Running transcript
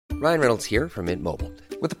Ryan Reynolds here from Mint Mobile.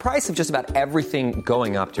 With the price of just about everything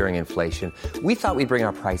going up during inflation, we thought we'd bring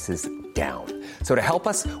our prices down. So to help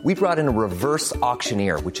us, we brought in a reverse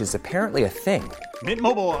auctioneer, which is apparently a thing. Mint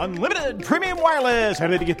Mobile Unlimited Premium Wireless. How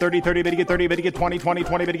to get 30, 30, bit to get 30, bit to get 20, 20,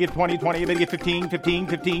 20, bit to get 20, 20, bit to get 15, 15,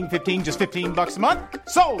 15, 15, just $15 a month?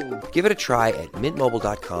 Sold! Give it a try at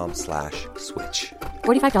mintmobile.com/switch.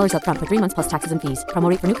 $45 up front for 3 months plus taxes and fees. Promo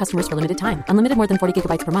rate for new customers for limited time. Unlimited more than 40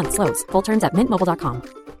 gigabytes per month. Slows full terms at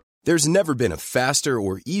mintmobile.com. There's never been a faster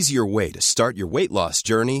or easier way to start your weight loss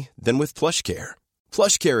journey than with PlushCare.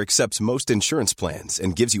 PlushCare accepts most insurance plans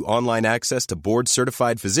and gives you online access to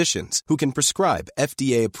board-certified physicians who can prescribe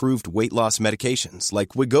FDA-approved weight loss medications like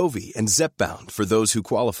Wegovy and Zepbound for those who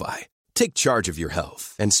qualify. Take charge of your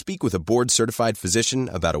health and speak with a board-certified physician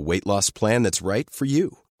about a weight loss plan that's right for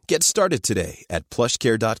you. Get started today at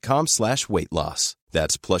plushcare.com/weight loss.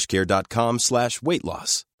 That's plushcare.com/weight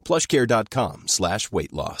loss.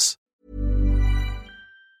 plushcare.com/weight loss.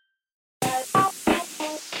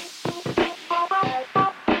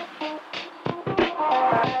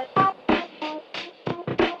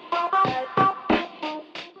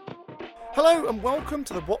 Hello and welcome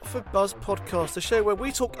to the Watford Buzz podcast, a show where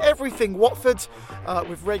we talk everything Watford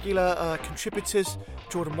with regular contributors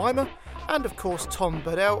Jordan Weimer and of course Tom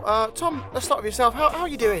Birdell. Tom, let's start with yourself. How are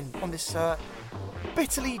you doing on this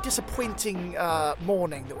bitterly disappointing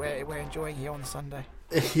morning that we're enjoying here on Sunday?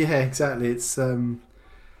 Yeah, exactly. It's I'm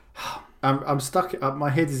stuck. My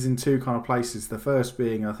head is in two kind of places. The first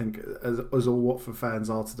being, I think, as all Watford fans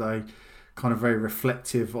are today, kind of very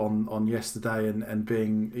reflective on yesterday and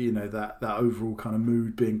being, you know, that overall kind of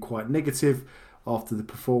mood being quite negative after the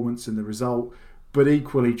performance and the result, but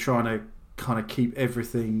equally trying to kind of keep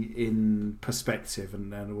everything in perspective,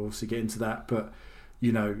 and we'll obviously get into that. But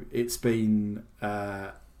you know, it's been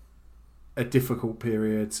a difficult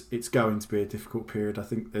period. It's going to be a difficult period. I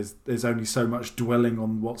think there's only so much dwelling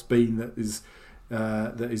on what's been that is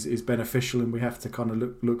beneficial, and we have to kind of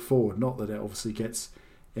look forward. Not that it obviously gets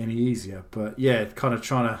any easier, but yeah, kind of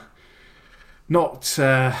trying to not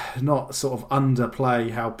sort of underplay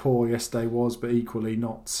how poor yesterday was, but equally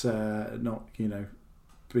not you know,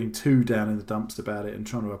 being too down in the dumps about it, and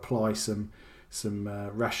trying to apply some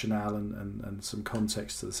rationale and some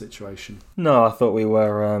context to the situation. No, I thought we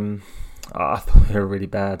were really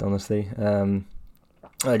bad, honestly. It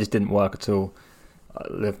just didn't work at all.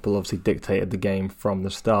 Liverpool obviously dictated the game from the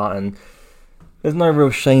start, and there's no real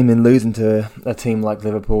shame in losing to a team like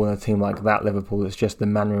Liverpool and a team like that Liverpool. It's just the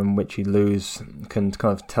manner in which you lose can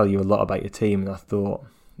kind of tell you a lot about your team. And I thought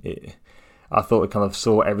we kind of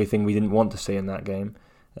saw everything we didn't want to see in that game.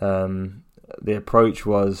 The approach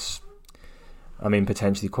was, I mean,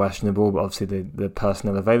 potentially questionable, but obviously the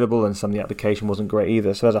personnel available and some of the application wasn't great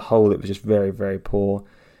either. So as a whole, it was just very, very poor.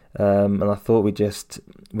 And I thought we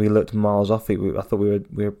looked miles off it. I thought we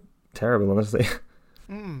were terrible, honestly.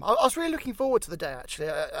 I was really looking forward to the day, actually.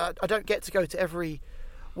 I don't get to go to every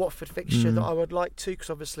Watford fixture that I would like to, because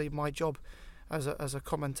obviously my job as a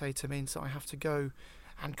commentator means that I have to go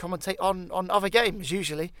and commentate on other games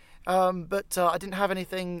usually. But I didn't have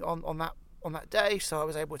anything on that day, so I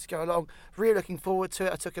was able to go along. Really looking forward to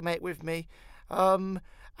it. I took a mate with me, and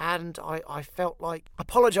I felt like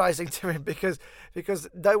apologising to him because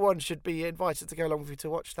no one should be invited to go along with you to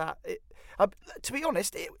watch that. To be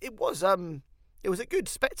honest, it was a good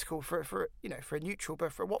spectacle for a neutral,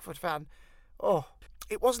 but for a Watford fan,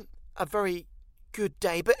 it wasn't a very good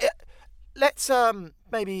day. But let's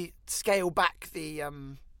maybe scale back the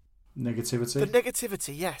negativity. The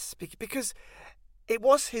negativity, yes, because it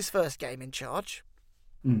was his first game in charge,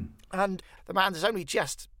 and the man has only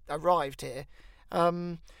just arrived here,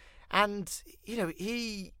 and you know,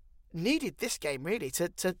 he needed this game really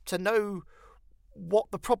to know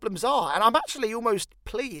what the problems are. And I'm actually almost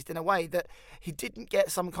pleased in a way that he didn't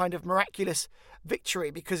get some kind of miraculous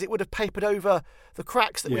victory, because it would have papered over the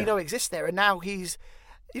cracks that we know exist there. And now he's,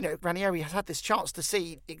 you know, Ranieri has had this chance to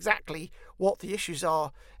see exactly what the issues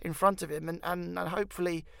are in front of him, and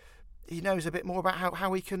hopefully he knows a bit more about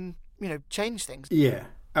how he can, you know, change things. Yeah,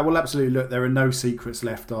 well, absolutely. Look, there are no secrets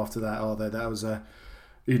left after that, are there? That was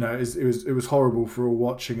it was horrible for all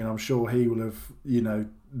watching, and I'm sure he will have, you know,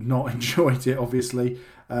 not enjoyed it, obviously.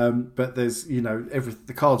 But there's, you know,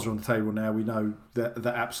 the cards are on the table now. We know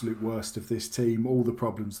the absolute worst of this team, all the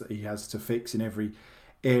problems that he has to fix in every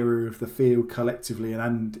area of the field, collectively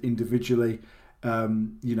and individually.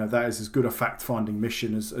 You know, that is as good a fact-finding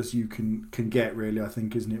mission as you can get, really, I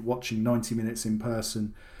think, isn't it? Watching 90 minutes in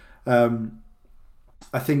person.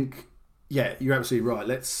 I think, Yeah, you're absolutely right.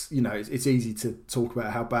 It's easy to talk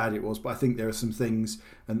about how bad it was, but I think there are some things,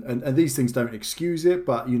 and these things don't excuse it,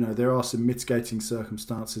 but, there are some mitigating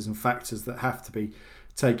circumstances and factors that have to be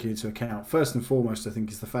taken into account. First and foremost, I think,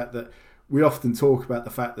 is the fact that we often talk about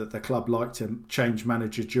the fact that the club like to change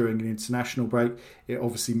manager during an international break. It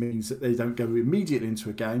obviously means that they don't go immediately into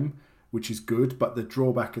a game, which is good, but the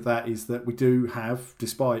drawback of that is that we do have,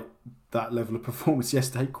 despite that level of performance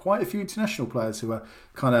yesterday, quite a few international players who are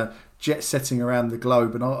kind of jet-setting around the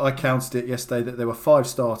globe. And I counted it yesterday that there were 5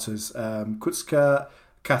 starters: Kutska,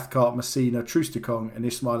 Cathcart, Messina, Trusticong and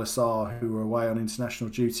Ismail Assar, who were away on international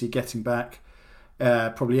duty, getting back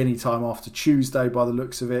probably any time after Tuesday by the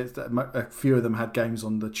looks of it. A few of them had games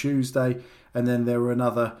on the Tuesday. And then there were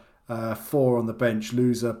another 4 on the bench: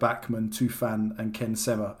 Luza, Bachmann, Tufan and Ken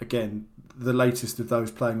Sema. Again, the latest of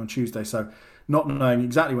those playing on Tuesday. So not knowing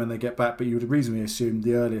exactly when they get back, but you would reasonably assume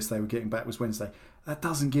the earliest they were getting back was Wednesday. That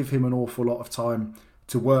doesn't give him an awful lot of time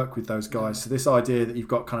to work with those guys. So this idea that you've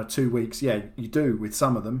got kind of 2 weeks, yeah, you do with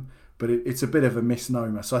some of them, but it's a bit of a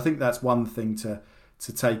misnomer. So I think that's one thing to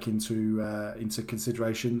take into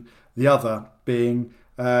consideration. The other being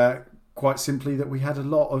quite simply that we had a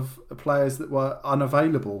lot of players that were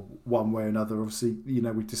unavailable one way or another. Obviously,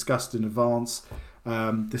 we discussed in advance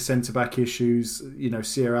the centre-back issues.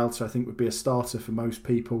 Sierra Alta, I think, would be a starter for most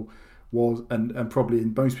people, was and probably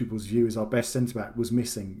in most people's view is our best centre-back, was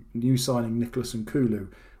missing. New signing Nicholas Nkulu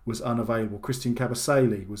was unavailable. Christian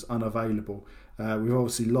Kabasele was unavailable. We've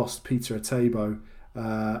obviously lost Peter Atebo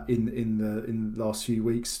in the last few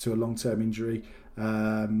weeks to a long-term injury,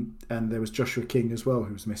 and there was Joshua King as well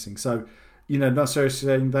who was missing. So, not necessarily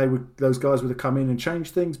saying those guys would have come in and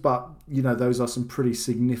changed things, but those are some pretty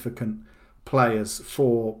significant players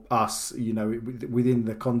for us, within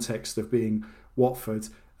the context of being Watford,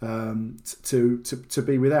 to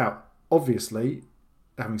be without. Obviously,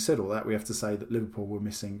 having said all that, we have to say that Liverpool were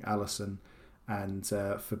missing Alisson and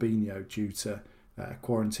Fabinho due to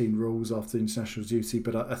quarantine rules after international duty.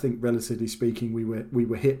 But I think, relatively speaking, we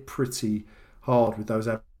were hit pretty hard with those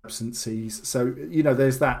absences. So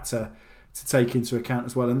there's that to take into account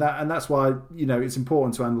as well, and that's why it's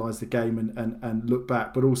important to analyse the game and look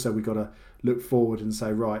back, but also we've got to look forward and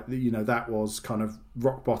say, right, that was kind of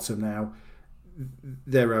rock bottom. Now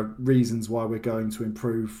there are reasons why we're going to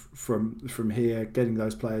improve from here, getting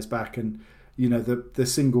those players back. And the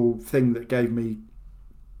single thing that gave me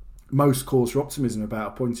most cause for optimism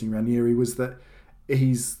about appointing Ranieri was that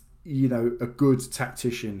he's a good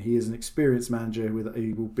tactician. He is an experienced manager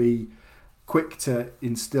he will be quick to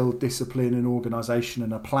instill discipline and organisation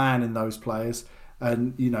and a plan in those players.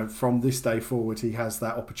 And from this day forward, he has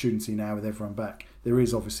that opportunity now with everyone back. There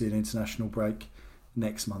is obviously an international break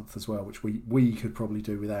next month as well, which we could probably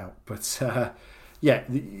do without. But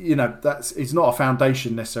it's not a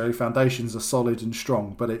foundation necessarily. Foundations are solid and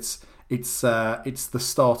strong, but it's the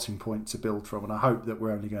starting point to build from, and I hope that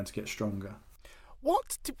we're only going to get stronger.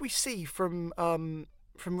 What did we see from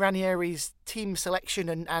Ranieri's team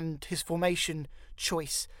selection and his formation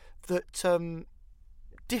choice that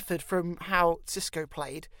differed from how Xisco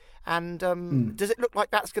played? And does it look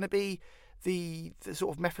like that's going to be the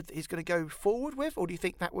sort of method that he's going to go forward with, or do you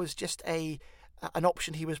think that was just an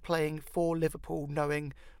option he was playing for Liverpool,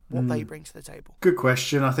 knowing what they bring to the table? Good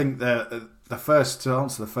question. I think to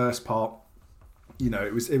answer the first part,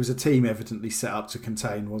 it was a team evidently set up to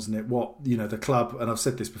contain, wasn't it? What the club, and I've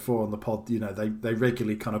said this before on the pod, they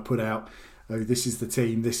regularly kind of put out, oh, this is the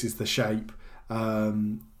team, this is the shape,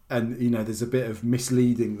 and there's a bit of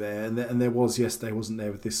misleading there, and there was yesterday, wasn't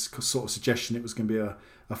there, with this sort of suggestion it was going to be a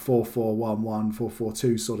 4-4-1-1,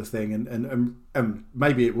 4-4-2 sort of thing, and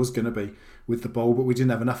maybe it was going to be with the ball, but we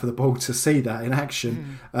didn't have enough of the ball to see that in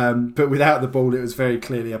action. But without the ball, it was very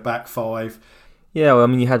clearly a back five. Yeah, well, I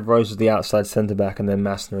mean, you had Rose as the outside centre back, and then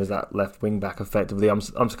Massner as that left wing back. Effectively, I'm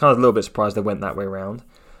kind of a little bit surprised they went that way around.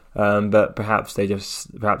 But perhaps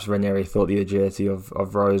Ranieri thought the agility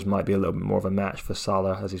of Rose might be a little bit more of a match for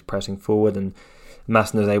Salah as he's pressing forward, and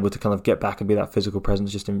Massner is able to kind of get back and be that physical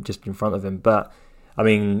presence just in front of him. But I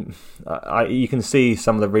mean, you can see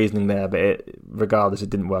some of the reasoning there, but regardless, it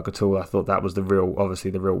didn't work at all. I thought that was the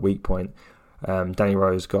real weak point. Danny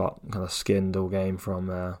Rose got kind of skinned all game from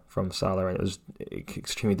Salah, and it was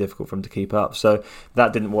extremely difficult for him to keep up. So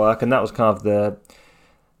that didn't work, and that was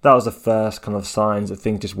the first kind of signs that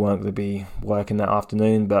things just weren't going to be working that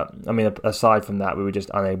afternoon. But I mean, aside from that, we were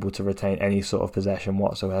just unable to retain any sort of possession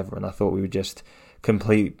whatsoever, and I thought we were just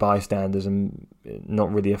complete bystanders and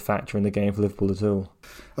not really a factor in the game for Liverpool at all.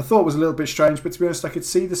 I thought it was a little bit strange, but to be honest, I could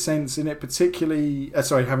see the sense in it, particularly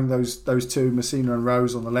having those two, Messina and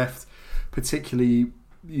Rose on the left, particularly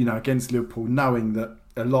against Liverpool, knowing that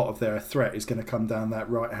a lot of their threat is going to come down that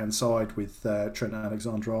right hand side with Trent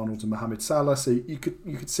Alexander-Arnold and Mohamed Salah. So you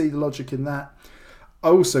could see the logic in that. I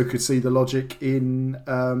also could see the logic in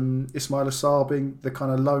Ismail Assar being the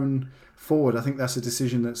kind of lone forward. I think that's a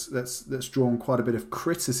decision that's drawn quite a bit of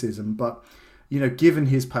criticism, but given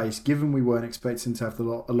his pace, given we weren't expecting to have a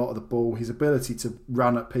lot of the ball, his ability to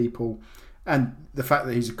run at people, and the fact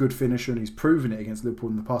that he's a good finisher and he's proven it against Liverpool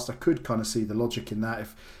in the past, I could kind of see the logic in that.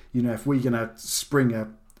 If we're going to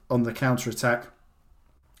spring on the counter attack,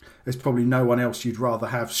 there's probably no one else you'd rather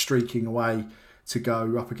have streaking away to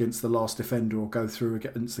go up against the last defender or go through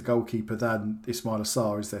against the goalkeeper than Ismail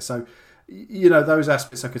Assar, is there? So, those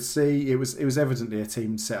aspects I could see. It was evidently a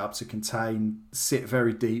team set up to contain, sit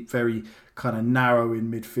very deep, very kind of narrow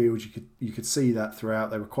in midfield. You could see that throughout.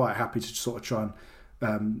 They were quite happy to sort of try and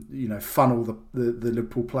funnel the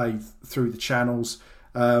Liverpool play through the channels,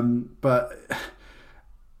 but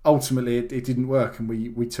ultimately it didn't work, and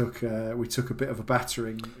we took a bit of a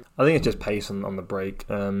battering. I think it's just pace on the break. If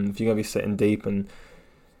you're going to be sitting deep and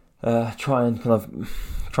try and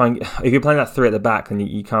if you're playing that three at the back, then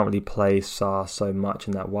you can't really play Sarr so much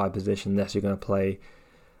in that wide position unless you're going to play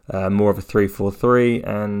more of a 3-4-3,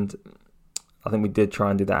 and I think we did try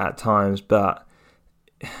and do that at times, but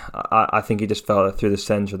I think he just felt that through the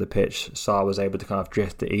centre of the pitch, Sarr was able to kind of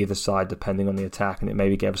drift to either side depending on the attack, and it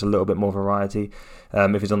maybe gave us a little bit more variety.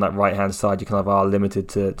 If he's on that right-hand side, you kind of are limited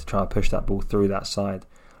to try and push that ball through that side.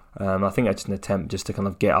 I think that's an attempt just to kind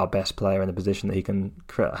of get our best player in a position that he can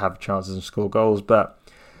have chances and score goals. But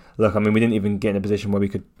look, I mean, we didn't even get in a position where we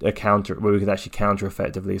could actually counter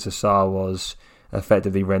effectively. So Sarr was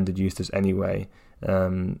effectively rendered useless anyway.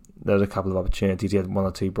 There was a couple of opportunities. He had one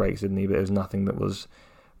or two breaks, didn't he? But it was nothing that was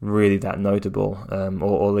really that notable,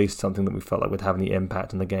 or at least something that we felt like would have any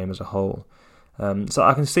impact on the game as a whole. So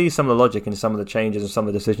I can see some of the logic in some of the changes and some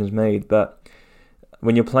of the decisions made, but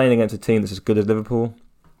when you're playing against a team that's as good as Liverpool,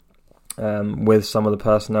 with some of the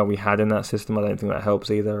personnel we had in that system, I don't think that helps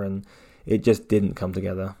either, and it just didn't come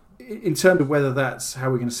together. In terms of whether that's how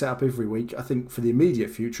we're going to set up every week, I think for the immediate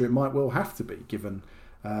future it might well have to be, given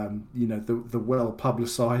the well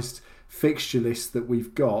publicised fixture list that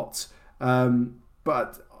we've got.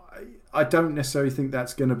 But I don't necessarily think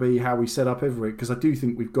that's going to be how we set up every week, because I do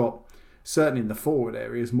think we've got, certainly in the forward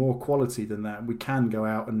areas, more quality than that. We can go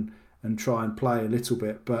out and try and play a little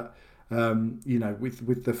bit, but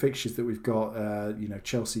with the fixtures that we've got,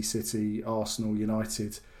 Chelsea, City, Arsenal,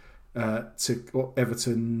 United, to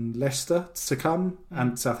Everton, Leicester to come,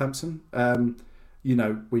 and Southampton. There's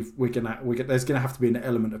going to have to be an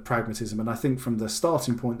element of pragmatism, and I think from the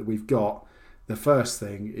starting point that we've got, the first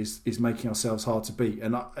thing is making ourselves hard to beat.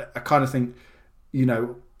 And I kind of think,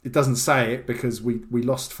 it doesn't say it because we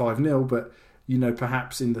lost 5-0, but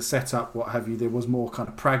perhaps in the setup, what have you, there was more kind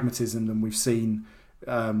of pragmatism than we've seen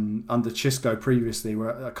under Xisco previously,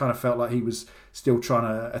 where I kind of felt like he was still trying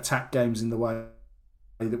to attack games in the way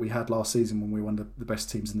that we had last season when we were one of the best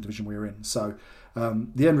teams in the division we were in. So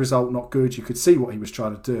the end result, not good. You could see what he was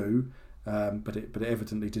trying to do, but it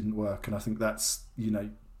evidently didn't work. And I think that's,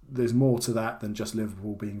 there's more to that than just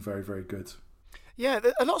Liverpool being very, very good. Yeah,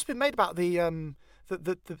 a lot's been made about the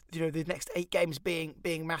next 8 games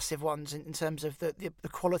being massive ones in terms of the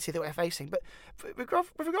quality that we're facing. But with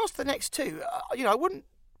regards to the next 2, I wouldn't.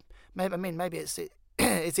 Maybe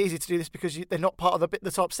it's easy to do this because they're not part of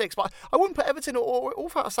the top 6. But I wouldn't put Everton or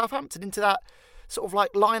Southampton into that sort of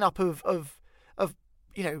like lineup of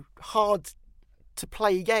hard to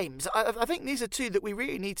play games. I think these are 2 that we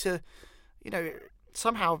really need to,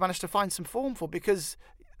 somehow manage to find some form for, because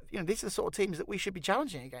these are the sort of teams that we should be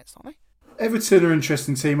challenging against, aren't they? Everton are an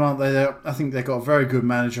interesting team, aren't they? I think they've got a very good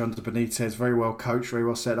manager under Benitez, very well coached, very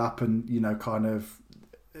well set up, and kind of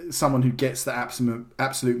someone who gets the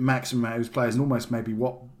absolute maximum out of his players, and almost maybe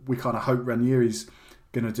what we kind of hope Ranieri's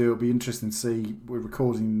going to do. It'll be interesting to see. We're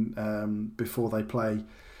recording before they play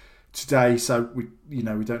today, so we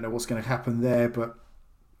don't know what's going to happen there, but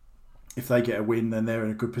if they get a win, then they're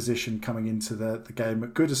in a good position coming into the game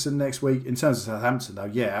at Goodison next week. In terms of Southampton, though,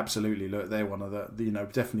 yeah, absolutely. Look, they're one of the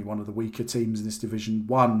definitely one of the weaker teams in this division.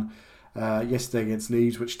 Won yesterday against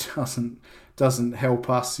Leeds, which doesn't help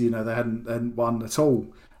us. They hadn't won at all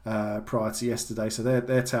prior to yesterday, so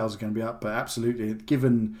their tails are going to be up. But absolutely,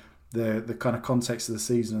 given the kind of context of the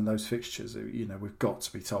season and those fixtures, we've got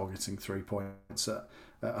to be targeting 3 points at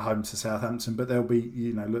home to Southampton. But they'll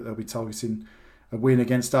be targeting a win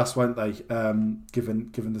against us, won't they?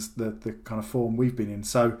 Given the kind of form we've been in,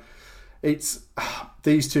 so it's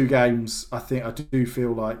these 2 games. I do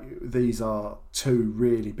feel like these are 2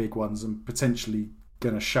 really big ones and potentially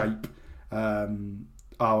going to shape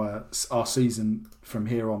our season from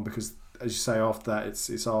here on. Because as you say, after that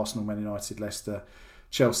it's Arsenal, Man United, Leicester,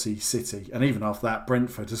 Chelsea, City, and even after that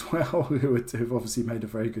Brentford as well, who've obviously made a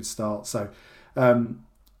very good start. So,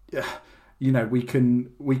 we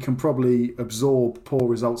can probably absorb poor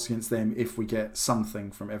results against them if we get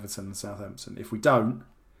something from Everton and Southampton. If we don't,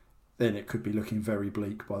 then it could be looking very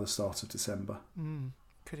bleak by the start of December.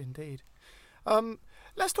 Could indeed.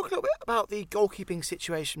 Let's talk a little bit about the goalkeeping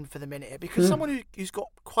situation for the minute, because someone who's got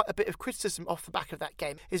quite a bit of criticism off the back of that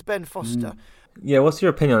game is Ben Foster. Yeah, what's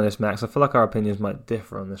your opinion on this, Max? I feel like our opinions might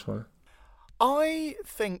differ on this one. I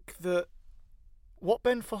think that what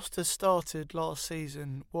Ben Foster started last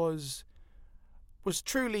season was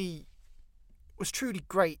truly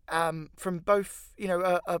great. From both,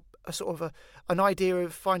 a sort of an idea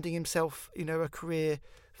of finding himself, a career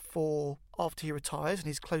for after he retires, and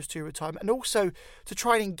he's close to retirement, and also to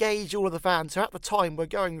try and engage all of the fans. So at the time, we're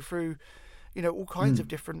going through, all kinds of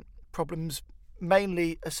different problems,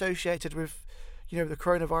 mainly associated with, the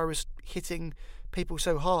coronavirus hitting people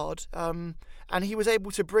so hard. And he was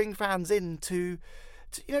able to bring fans in to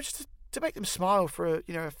make them smile for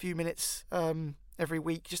a few minutes every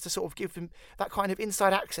week, just to sort of give them that kind of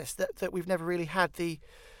inside access that we've never really had the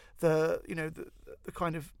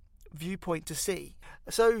kind of viewpoint to see.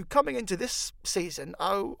 So coming into this season,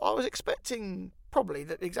 I was expecting probably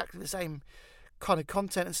exactly the same kind of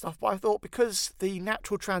content and stuff, but I thought because the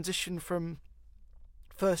natural transition from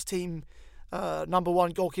first team number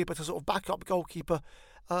one goalkeeper to sort of backup goalkeeper,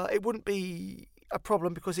 it wouldn't be a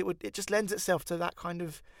problem, because it just lends itself to that kind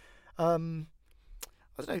of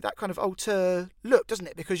that kind of alter look, doesn't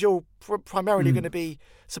it? Because you're primarily going to be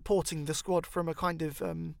supporting the squad from a kind of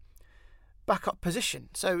backup position.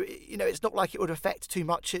 So, it's not like it would affect too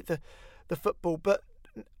much the football. But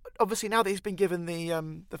obviously now that he's been given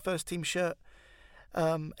the first team shirt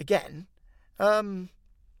again,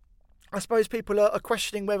 I suppose people are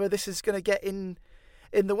questioning whether this is going to get in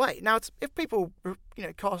the way. Now, if people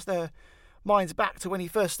cast their minds back to when he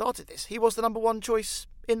first started this, he was the number one choice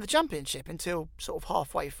in the Championship until sort of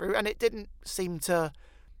halfway through, and it didn't seem to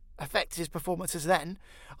affect his performances then.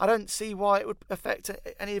 I don't see why it would affect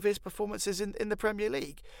any of his performances in the Premier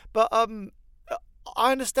League. But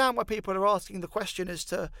I understand why people are asking the question as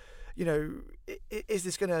to, is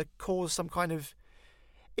this going to cause some kind of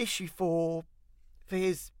issue for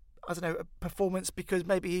his, performance, because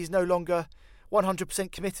maybe he's no longer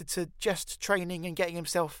 100% committed to just training and getting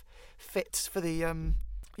himself fit for the,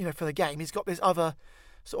 for the game. He's got this other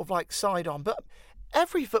sort of like side on. But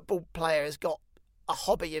every football player has got a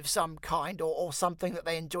hobby of some kind, or something that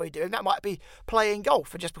they enjoy doing. That might be playing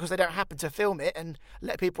golf, and just because they don't happen to film it and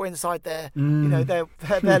let people inside their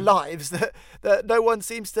their lives, that no one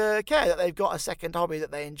seems to care that they've got a second hobby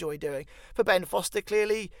that they enjoy doing. For Ben Foster,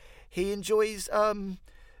 clearly he enjoys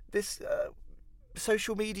this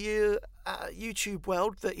social media YouTube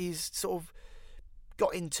world that he's sort of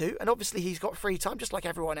got into, and obviously he's got free time just like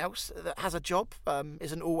everyone else that has a job,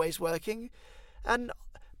 isn't always working. And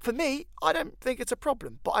for me, I don't think it's a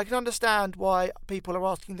problem, but I can understand why people are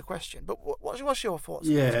asking the question. But what's your thoughts?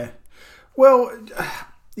 Yeah, well,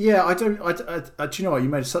 yeah, I don't. Do you know what? You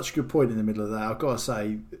made such a good point in the middle of that. I've got to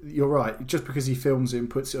say, you're right. Just because he films it and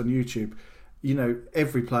puts it on YouTube,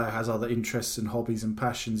 every player has other interests and hobbies and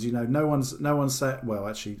passions. No one's saying. Well,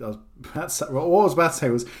 actually, what I was about to say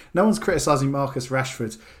was no one's criticising Marcus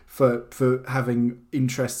Rashford for having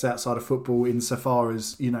interests outside of football, insofar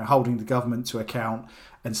as holding the government to account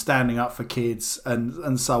and standing up for kids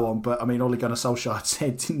and so on. But I mean, Ole Gunnar Solskjaer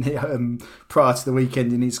said, didn't he, prior to the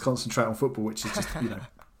weekend, he needs to concentrate on football, which is just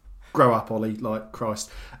grow up, Ollie, like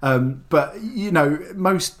Christ. But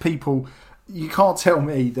most people. You can't tell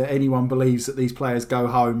me that anyone believes that these players go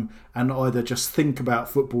home and either just think about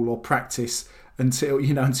football or practice until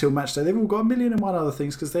match day. They've all got 1,000,001 other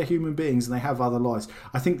things, because they're human beings and they have other lives.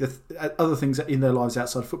 I think the other things in their lives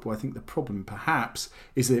outside of football, I think the problem perhaps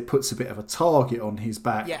is that it puts a bit of a target on his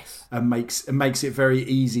back. Yes. and makes it very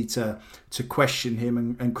easy to question him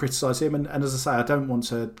and criticise him. And as I say, I don't want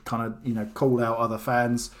to kind of call out other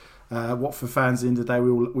fans. Watford fans, at the end of the day,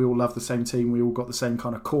 we all love the same team. We all got the same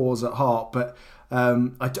kind of cause at heart. But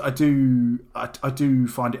I do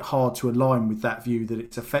find it hard to align with that view that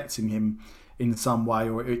it's affecting him in some way,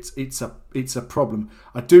 or it's a problem.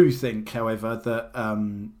 I do think, however, that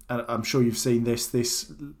I'm sure you've seen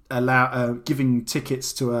this giving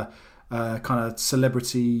tickets to a kind of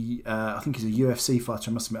celebrity. I think he's a UFC fighter.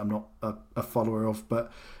 I must admit, I'm not a follower of,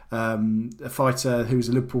 but. A fighter who was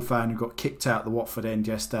a Liverpool fan who got kicked out the Watford end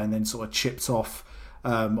yesterday and then sort of chipped off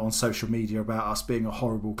on social media about us being a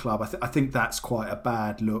horrible club. I think that's quite a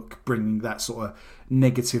bad look, bringing that sort of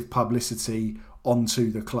negative publicity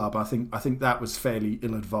onto the club. I think that was fairly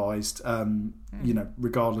ill-advised,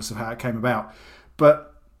 regardless of how it came about.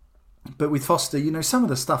 But with Foster, some of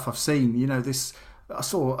the stuff I've seen, this I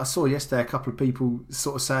saw yesterday a couple of people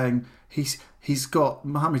sort of saying he's got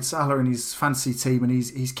Mohamed Salah in his fantasy team and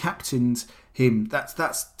he's captained him.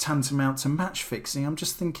 That's tantamount to match fixing. I'm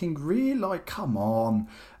just thinking, really, like, come on,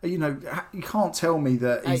 you can't tell me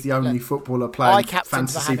that he's the only footballer playing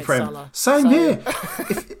fantasy Prem. Same here.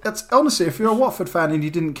 Honestly, if you're a Watford fan and you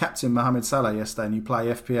didn't captain Mohamed Salah yesterday and you play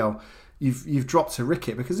FPL, you've dropped a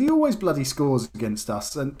ricket, because he always bloody scores against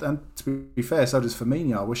us. And to be fair, so does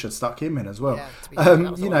Firmino. I wish I'd stuck him in as well.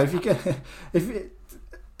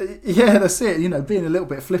 Yeah, that's it. Being a little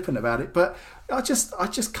bit flippant about it, but I just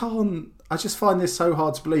can't. I just find this so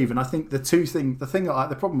hard to believe. And I think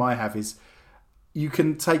the problem I have is, you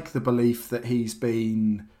can take the belief that he's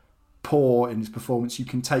been poor in his performance. You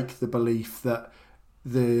can take the belief that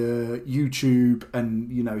the YouTube and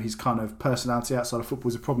his kind of personality outside of football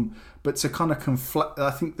is a problem. But to kind of I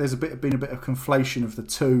think there's been a bit of conflation of the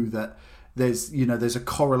two, that there's a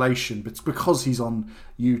correlation, but because he's on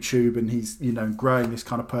YouTube and he's growing this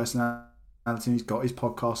kind of personality and he's got his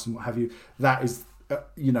podcast and what have you, that is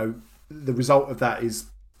the result of that is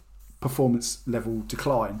performance level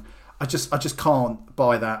decline. I just can't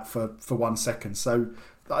buy that for 1 second. So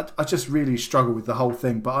I just really struggle with the whole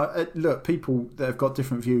thing. But look, people that have got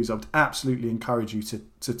different views, I would absolutely encourage you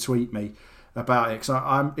to tweet me about it, because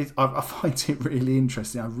I find it really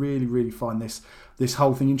interesting. I really, really find this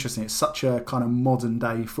whole thing interesting. It's such a kind of modern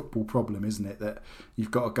day football problem, isn't it? That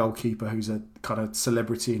you've got a goalkeeper who's a kind of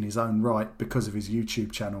celebrity in his own right because of his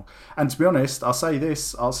YouTube channel. And to be honest, I'll say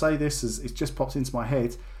this as it's just popped into my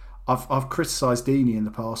head. I've criticised Deeney in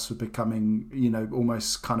the past for becoming,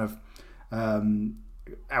 almost kind of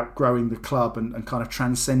outgrowing the club and kind of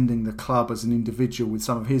transcending the club as an individual with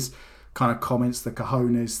some of his kind of comments, the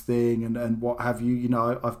cojones thing and what have you.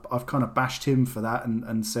 I've kind of bashed him for that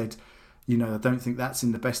and said, I don't think that's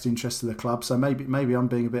in the best interest of the club. So maybe I'm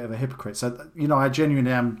being a bit of a hypocrite. So I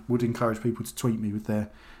genuinely would encourage people to tweet me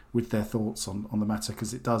with their thoughts on the matter,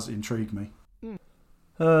 because it does intrigue me.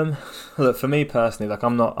 Look, for me personally, like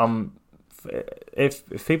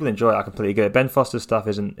if people enjoy it, I completely get it. Ben Foster's stuff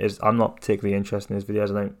I'm not particularly interested in his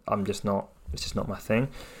videos. It's just not my thing.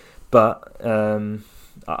 But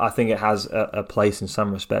I think it has a place in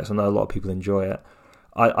some respects. I know a lot of people enjoy it.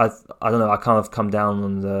 I don't know. I kind of come down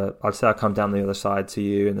on I'd say I come down the other side to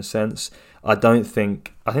you in a sense. I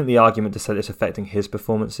think the argument to say it's affecting his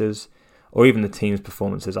performances or even the team's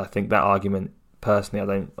performances, I think that argument personally, I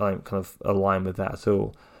don't kind of align with that at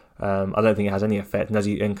all. I don't think it has any effect. And as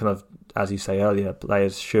you say earlier,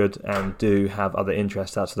 players should and do have other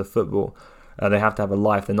interests outside of football. They have to have a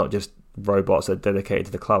life. They're not just robots that are dedicated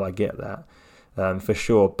to the club. I get that for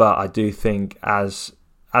sure. But I do think as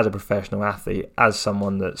a professional athlete, as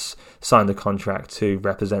someone that's signed a contract to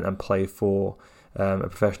represent and play for a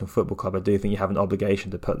professional football club, I do think you have an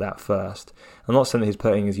obligation to put that first. I'm not saying that he's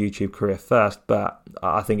putting his YouTube career first, but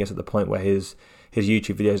I think it's at the point where his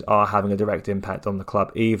YouTube videos are having a direct impact on the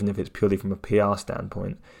club, even if it's purely from a PR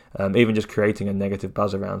standpoint. Even just creating a negative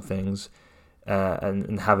buzz around things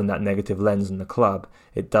and having that negative lens in the club,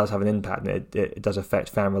 it does have an impact. It does affect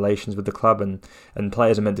fan relations with the club, and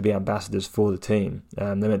players are meant to be ambassadors for the team.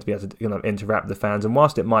 They're meant to be able to interact with the fans, and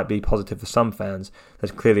whilst it might be positive for some fans,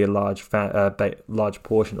 there's clearly a large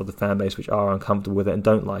portion of the fan base which are uncomfortable with it and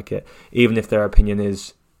don't like it, even if their opinion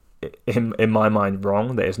is, in my mind,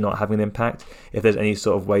 wrong, that it's not having an impact. If there's any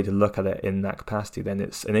sort of way to look at it in that capacity, then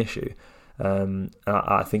it's an issue.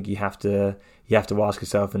 I think you have to ask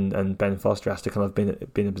yourself, and Ben Foster has to kind of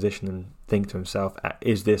be in a position and think to himself,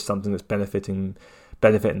 is this something that's benefiting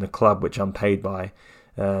the club which I'm paid by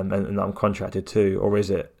and I'm contracted to, or is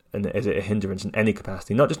it a hindrance in any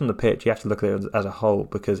capacity? Not just on the pitch. You have to look at it as a whole,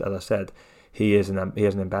 because, as I said, he is an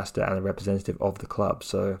ambassador and a representative of the club.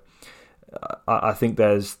 So I think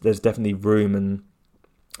there's definitely room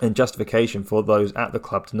and justification for those at the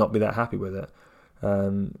club to not be that happy with it.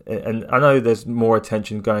 And I know there's more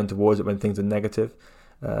attention going towards it when things are negative,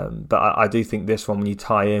 but I do think this one, when you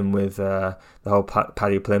tie in with the whole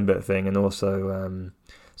Paddy Plimbert thing and also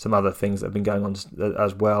some other things that have been going on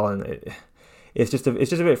as well, and it's just a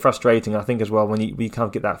bit frustrating, I think, as well, when you kind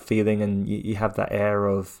of get that feeling and you have that air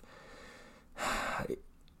of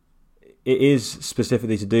it is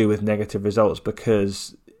specifically to do with negative results,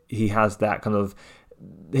 because he has that kind of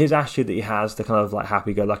his attitude that he has, the kind of like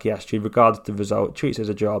happy-go-lucky attitude, regardless of the result, treats it as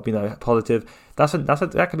a job, positive.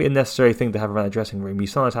 That can be a necessary thing to have around a dressing room. You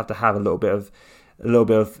sometimes have to have a little bit of a little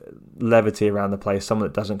bit of levity around the place, someone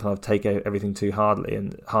that doesn't kind of take everything too hardly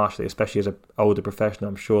and harshly, especially as an older professional.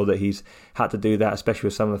 I'm sure that he's had to do that, especially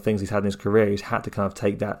with some of the things he's had in his career. He's had to kind of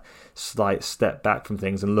take that slight step back from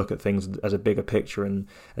things and look at things as a bigger picture and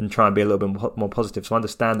try and be a little bit more positive. So I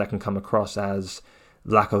understand that can come across as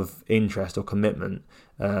lack of interest or commitment,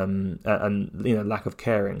 and lack of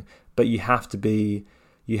caring, but you have to be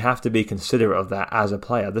considerate of that as a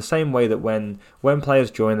player. The same way that when players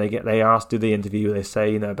join, they ask, do the interview, they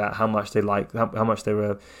say about how much they like, how much they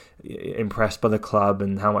were impressed by the club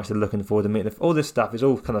and how much they're looking forward to meeting. All this stuff is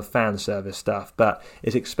all kind of fan service stuff, but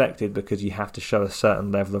it's expected because you have to show a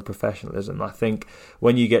certain level of professionalism. I think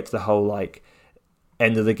when you get to the whole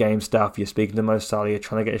end of the game stuff, you're speaking to Mo Salah, you're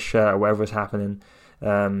trying to get a shirt or whatever is happening.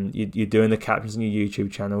 You're doing the captions on your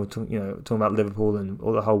YouTube channel, talking about Liverpool and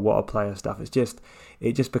all the whole what a player stuff. It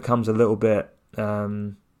just becomes a little bit.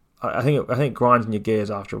 I think grinding your gears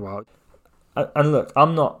after a while. And look,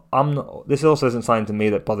 I'm not. This also isn't something to me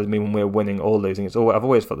that bothers me when we're winning or losing. I've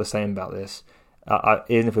always felt the same about this.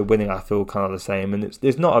 Even if we're winning, I feel kind of the same. And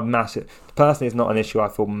it's not a massive. Personally, it's not an issue I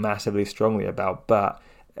feel massively strongly about. But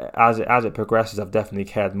as it progresses, I've definitely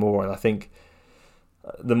cared more. And I think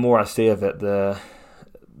the more I see of it, the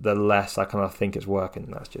less I kind of think it's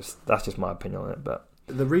working. That's just my opinion on it. But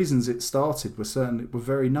the reasons it started were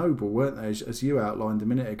very noble, weren't they? As you outlined a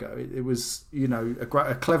minute ago, it was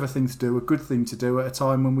a clever thing to do, a good thing to do at a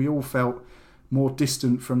time when we all felt more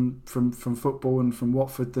distant from football and from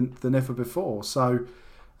Watford than ever before. So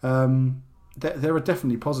there are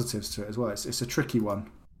definitely positives to it as well. It's a tricky one.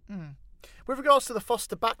 With regards to the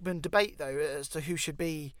Foster-Bachmann debate, though, as to who should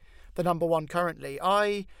be the number one currently,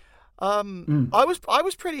 I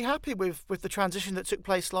was pretty happy with the transition that took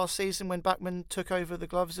place last season when Bachmann took over the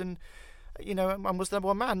gloves and was the number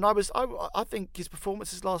one man. And I think his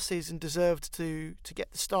performances last season deserved to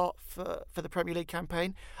get the start for the Premier League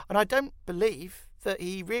campaign, and I don't believe that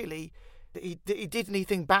he did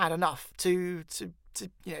anything bad enough to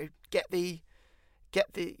get the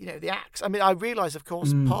axe. I mean, I realise, of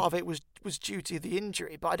course, part of it was due to the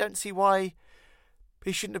injury, but I don't see why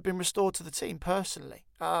he shouldn't have been restored to the team personally.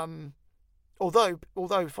 Although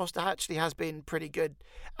Foster actually has been pretty good,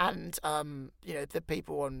 and the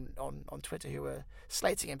people on Twitter who were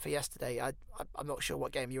slating him for yesterday, I'm not sure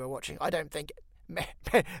what game you were watching. I don't think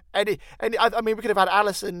any. I mean, we could have had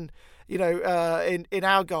Alisson, in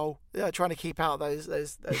our goal, trying to keep out those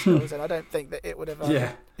goals, and I don't think that it would have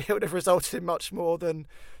it would have resulted in much more than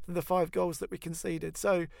the 5 goals that we conceded.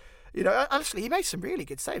 So, actually, he made some really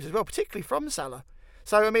good saves as well, particularly from Salah.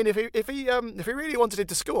 So, I mean, if he really wanted him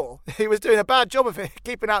to score, he was doing a bad job of it,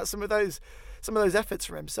 keeping out some of those efforts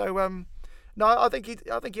from him. So, no, I think he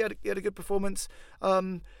had a good performance.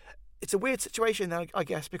 It's a weird situation, I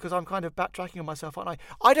guess, because I'm kind of backtracking on myself, aren't I?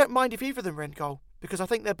 I don't mind if either of them are in goal because I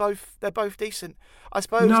think they're both decent. I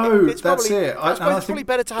suppose it's probably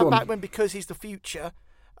better to have Bachmann because he's the future,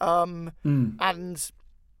 and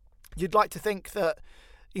you'd like to think that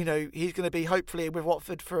he's going to be hopefully with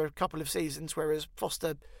Watford for a couple of seasons, whereas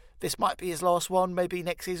Foster, this might be his last one. Maybe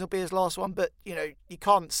next season will be his last one, but you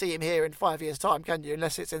can't see him here in 5 years' time, can you?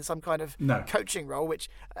 Unless it's in some kind of coaching role, which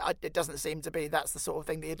it doesn't seem to be. That's the sort of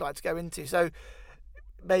thing that he'd like to go into. So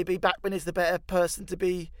maybe Bachmann is the better person to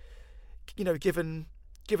be, given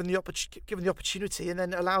the opportunity and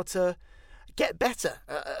then allowed to get better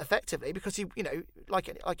effectively, because he, like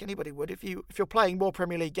anybody would, if you're playing more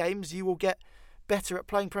Premier League games, you will get better at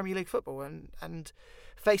playing Premier League football and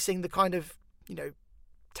facing the kind of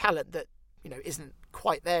talent that isn't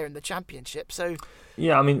quite there in the Championship. So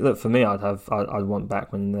yeah, I mean, look, for me, I'd want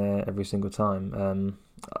Bachmann there every single time.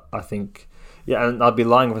 I think, yeah, and I'd be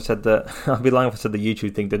lying if I said that the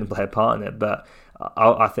YouTube thing didn't play a part in it. But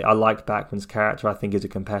I think I liked Bachmann's character. I think he's a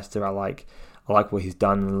competitor. I like what he's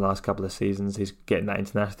done in the last couple of seasons. He's getting that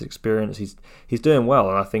international experience. He's doing well,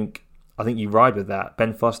 and I think you ride with that.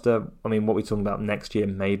 Ben Foster, I mean, what we're talking about next year,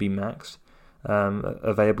 maybe max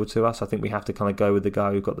available to us. I think we have to kind of go with the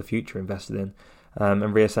guy who's got the future invested in and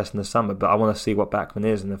reassess in the summer. But I want to see what Bachmann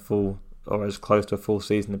is in the full, or as close to a full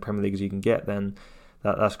season in the Premier League as you can get. Then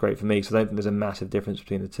that's great for me. So I don't think there's a massive difference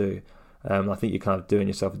between the two. I think you're kind of doing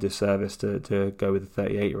yourself a disservice to go with the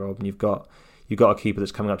 38-year-old, and you've got a keeper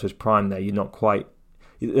that's coming up to his prime there. You're not quite.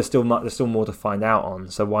 There's still more to find out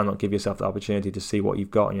on. So why not give yourself the opportunity to see what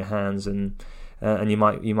you've got in your hands, and you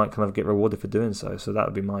might kind of get rewarded for doing so. So that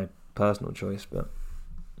would be my personal choice. But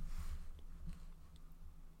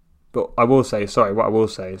I will say,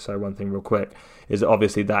 one thing real quick is that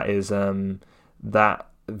obviously that is that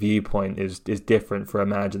viewpoint is different for a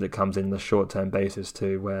manager that comes in on a short-term basis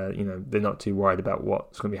too, where they're not too worried about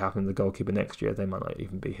what's going to be happening to the goalkeeper next year. They might not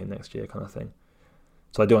even be here next year, kind of thing.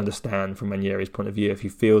 So I do understand from Ranieri's point of view, if he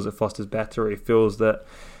feels that Foster's better, or he feels that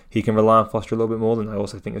he can rely on Foster a little bit more, then I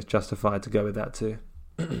also think it's justified to go with that too.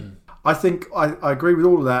 I think I agree with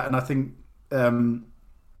all of that, and I think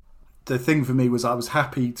the thing for me was I was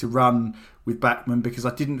happy to run with Bachmann because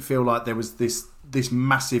I didn't feel like there was this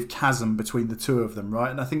massive chasm between the two of them,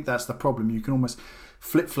 right? And I think that's the problem. You can almost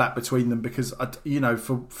flip-flap between them because,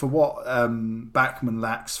 for what Bachmann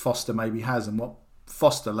lacks, Foster maybe has, and what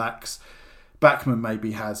Foster lacks, Bachmann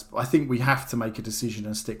maybe has. I think we have to make a decision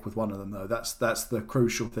and stick with one of them, though. That's the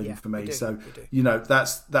crucial thing for me. So,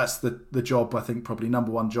 that's the job, I think, probably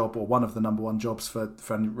number one job, or one of the number one jobs for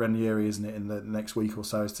Ranieri, isn't it, in the next week or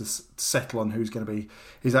so, is to settle on who's going to be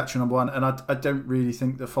his actual number one. And I don't really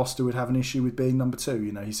think that Foster would have an issue with being number two.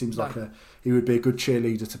 He seems like he would be a good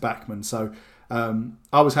cheerleader to Bachmann. So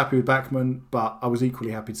I was happy with Bachmann, but I was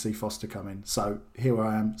equally happy to see Foster come in. So here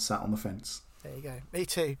I am, sat on the fence. There you go. Me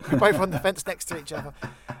too. We're both on the fence next to each other.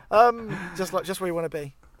 Just where you want to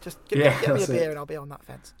be. Just get me a beer and I'll be on that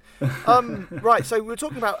fence. Right, so we were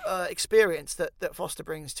talking about experience that Foster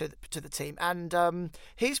brings to the team, and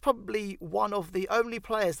he's probably one of the only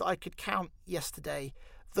players that I could count yesterday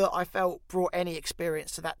that I felt brought any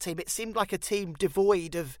experience to that team. It seemed like a team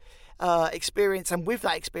devoid of experience, and with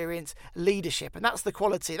that experience, leadership. And that's the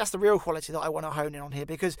quality, that's the real quality that I want to hone in on here,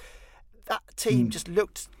 because that team just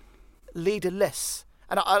looked leaderless.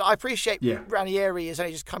 And I appreciate Ranieri has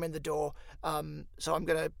only just come in the door, so I'm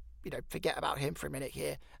going to forget about him for a minute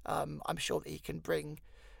here. I'm sure that he can bring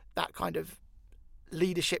that kind of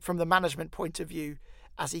leadership from the management point of view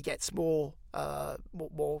as he gets more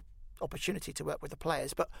opportunity to work with the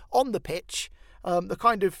players. But on the pitch, the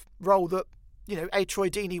kind of role that a Troy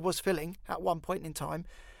Deeney was filling at one point in time,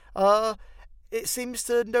 it seems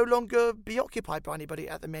to no longer be occupied by anybody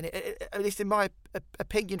at the minute, at least in my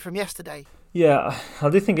opinion from yesterday. Yeah, I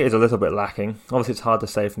do think it is a little bit lacking. Obviously, it's hard to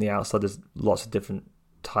say from the outside. There's lots of different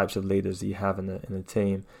types of leaders that you have in the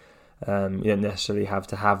team. You don't necessarily have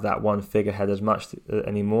to have that one figurehead as much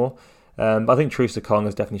anymore. But I think Troost-Ekong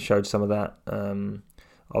has definitely showed some of that,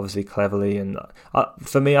 obviously cleverly. And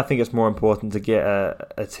for me, I think it's more important to get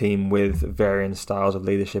a team with varying styles of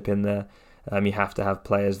leadership in there. You have to have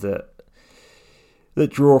players that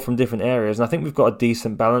draw from different areas, and I think we've got a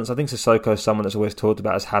decent balance. I think Sissoko is someone that's always talked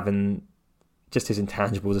about as having just his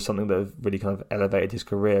intangibles as something that have really kind of elevated his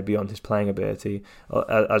career beyond his playing ability.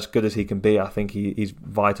 As good as he can be, I think he's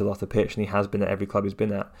vital off the pitch, and he has been at every club he's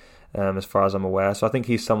been at, as far as I'm aware. So I think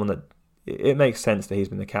he's someone that it makes sense that he's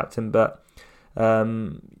been the captain. But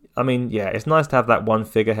it's nice to have that one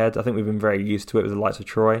figurehead. I think we've been very used to it with the likes of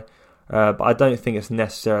Troy. But I don't think it's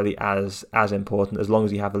necessarily as important as long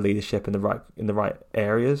as you have a leadership in the right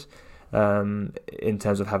areas, in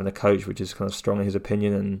terms of having a coach which is kind of strong in his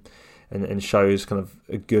opinion and shows kind of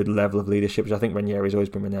a good level of leadership, which I think Ranieri's always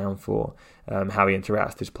been renowned for, how he interacts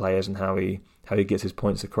with his players and how he gets his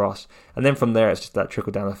points across. And then from there, it's just that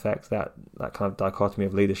trickle-down effect, that kind of dichotomy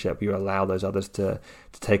of leadership. You allow those others to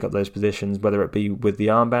take up those positions, whether it be with the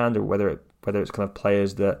armband or whether it's kind of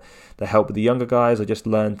players that help with the younger guys or just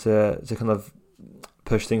learn to kind of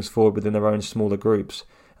push things forward within their own smaller groups.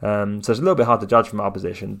 So it's a little bit hard to judge from our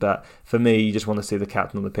position, but for me, you just want to see the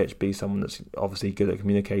captain on the pitch be someone that's obviously good at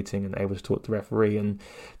communicating and able to talk to the referee, and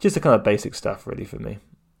just the kind of basic stuff really for me.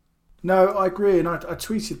 No, I agree, and I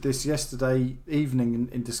tweeted this yesterday evening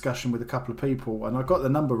in discussion with a couple of people, and I got the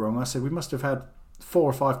number wrong. I said we must have had 4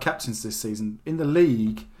 or 5 captains this season. In the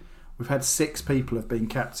league, we've had 6 people have been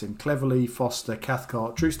captain: Cleverley, Foster,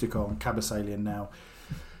 Cathcart, Troost-Ekong, Kabasalian now,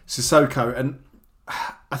 Sissoko. And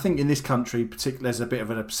I think in this country, particularly, there's a bit of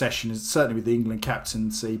an obsession, certainly with the England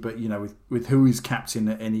captaincy, but with who is captain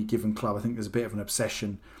at any given club, I think there's a bit of an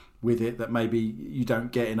obsession with it that maybe you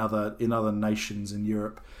don't get in other nations in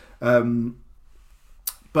Europe.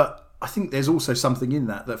 But I think there's also something in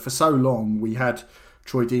that for so long we had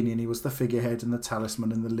Troy Deeney, and he was the figurehead and the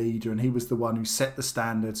talisman and the leader, and he was the one who set the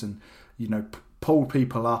standards and pulled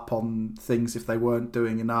people up on things if they weren't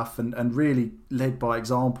doing enough, and really led by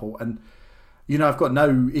example. And I've got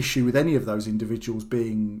no issue with any of those individuals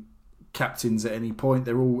being captains at any point.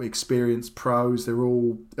 They're all experienced pros. They're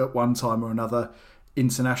all at one time or another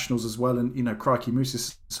internationals as well. And crikey, Moussa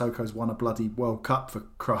Sissoko's won a bloody World Cup, for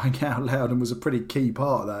crying out loud, and was a pretty key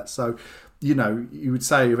part of that. So you would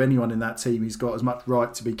say of anyone in that team, he's got as much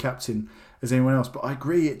right to be captain as anyone else. But I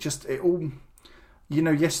agree,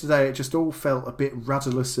 yesterday it just all felt a bit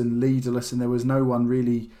rudderless and leaderless, and there was no one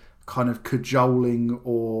really kind of cajoling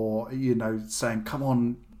or saying, come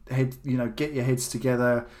on, get your heads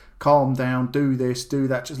together, calm down, do this, do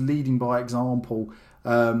that, just leading by example.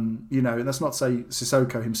 And that's not to say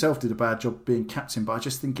Sissoko himself did a bad job being captain, but I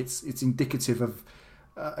just think it's indicative of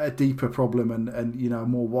a deeper problem and a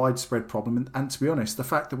more widespread problem. And to be honest, the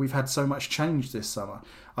fact that we've had so much change this summer.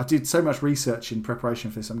 I did so much research in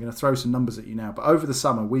preparation for this. I'm going to throw some numbers at you now. But over the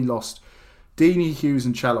summer, we lost Deeney, Hughes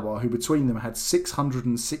and Chalobah, who between them had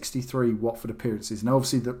 663 Watford appearances. And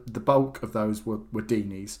obviously the bulk of those were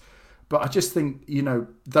Deeney's. But I just think,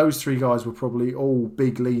 those three guys were probably all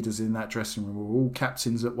big leaders in that dressing room. We were all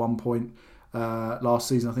captains at one point last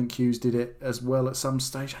season. I think Hughes did it as well at some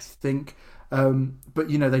stage, I think. But,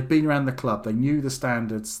 they'd been around the club. They knew the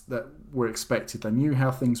standards that were expected. They knew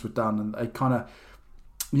how things were done. And they kind of,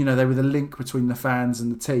 they were the link between the fans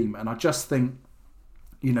and the team. And I just think,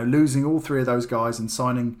 losing all three of those guys and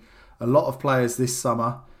signing a lot of players this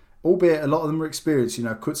summer, albeit a lot of them are experienced.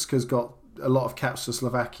 Kucka's got a lot of caps for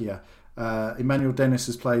Slovakia. Emmanuel Dennis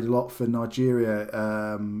has played a lot for Nigeria.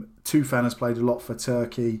 Tufan has played a lot for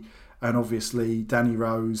Turkey. And obviously, Danny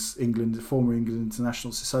Rose, former England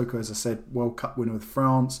international. Sissoko, as I said, World Cup winner with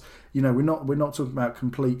France. We're not talking about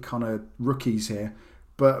complete kind of rookies here,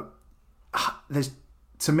 but there's,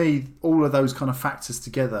 to me, all of those kind of factors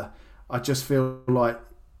together. I just feel like,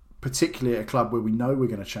 particularly at a club where we know we're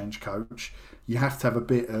going to change coach, you have to have a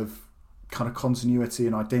bit of kind of continuity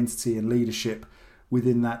and identity and leadership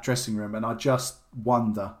within that dressing room. And I just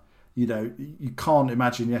wonder. You can't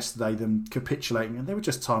imagine yesterday them capitulating, and there were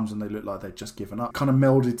just times when they looked like they'd just given up. Kind of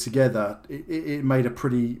melded together. It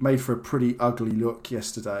made for a pretty ugly look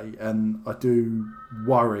yesterday, and I do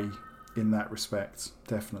worry in that respect.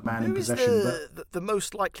 Definitely, man in possession. Who is the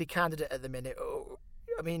most likely candidate at the minute?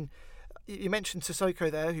 I mean, you mentioned Sissoko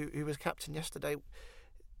there, who was captain yesterday. Do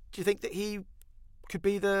you think that he could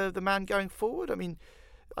be the man going forward? I mean,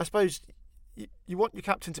 I suppose. You want your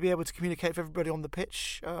captain to be able to communicate with everybody on the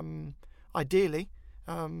pitch, ideally.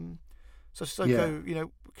 So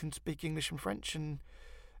Sissoko, can speak English and French, and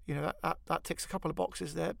that ticks a couple of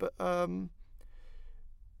boxes there. But I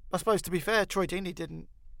suppose, to be fair, Troy Deeney didn't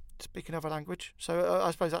speak another language, so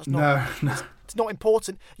I suppose that's not. No. It's not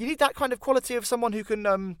important. You need that kind of quality of someone who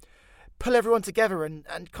can pull everyone together and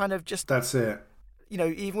kind of just. That's it.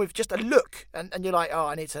 Even with just a look, and you're like,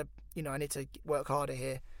 I need to work harder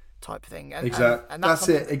here. Type thing. Exactly. And that's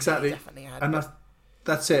it. Exactly.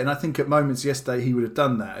 That's it. And I think at moments yesterday he would have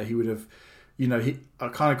done that. He would have, I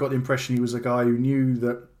kind of got the impression he was a guy who knew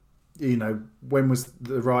that, when was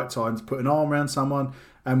the right time to put an arm around someone,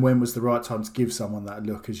 and when was the right time to give someone that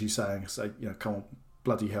look, as you're saying. Say, come on,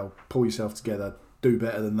 bloody hell, pull yourself together, do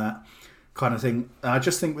better than that, kind of thing. And I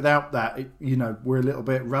just think without that, we're a little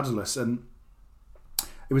bit rudderless. And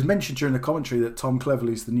it was mentioned during the commentary that Tom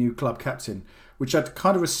Cleverley's the new club captain, which I'd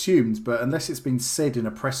kind of assumed, but unless it's been said in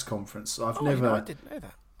a press conference, I didn't know that.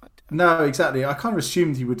 No, exactly. I kind of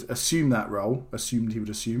assumed he would assume that role. But it's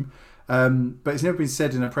never been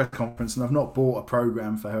said in a press conference, and I've not bought a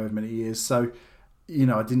programme for however many years. So,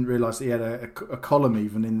 I didn't realise that he had a column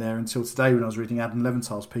even in there until today when I was reading Adam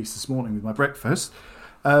Leventhal's piece this morning with my breakfast.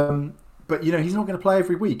 But, he's not going to play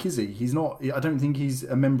every week, is he? He's not. I don't think he's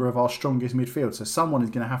a member of our strongest midfield. So someone is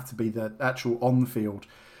going to have to be the actual on-the-field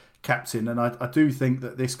captain. And I do think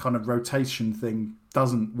that this kind of rotation thing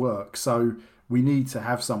doesn't work. So we need to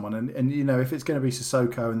have someone. And if it's going to be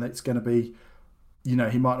Sissoko and it's going to be, he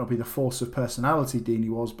might not be the force of personality Deeney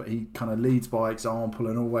was, but he kind of leads by example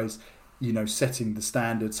and always, setting the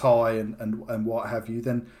standards high and what have you,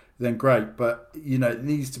 then great. But, it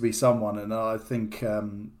needs to be someone. And I think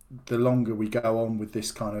the longer we go on with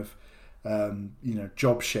this kind of,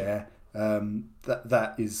 job share,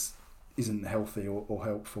 that isn't healthy or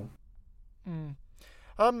helpful.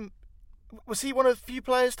 Was he one of the few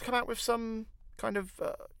players to come out with some kind of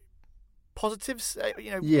positives?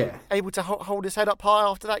 Able to hold his head up high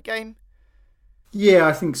after that game? Yeah,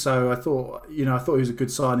 I think so. I thought he was a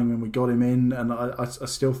good signing when we got him in, and I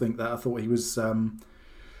still think that. I thought he was, one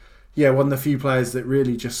of the few players that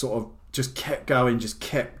really just kept going, just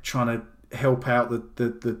kept trying to help out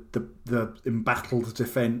the embattled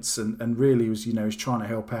defence, and really was was trying to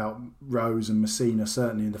help out Rose and Messina,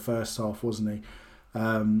 certainly in the first half, wasn't he?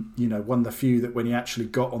 One of the few that when he actually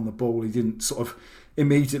got on the ball, he didn't sort of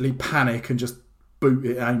immediately panic and just boot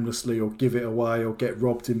it aimlessly or give it away or get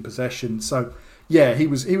robbed in possession. So yeah, he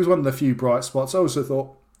was one of the few bright spots. I also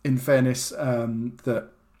thought, in fairness, that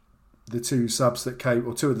the two of the subs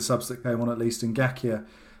that came on, at least, Ngakia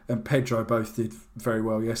and Pedro, both did very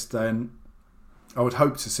well yesterday, and I would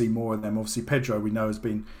hope to see more of them. Obviously, Pedro, we know, has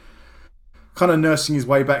been kind of nursing his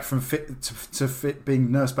way back from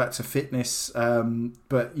being nursed back to fitness.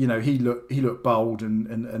 But you know, he looked bold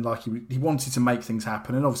and like he wanted to make things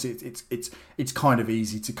happen. And obviously, it's kind of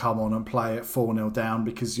easy to come on and play at 4-0 down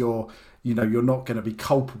because you're not going to be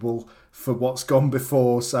culpable for what's gone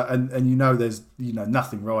before. So and there's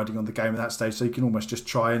nothing riding on the game at that stage, so you can almost just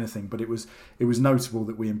try anything. But it was noticeable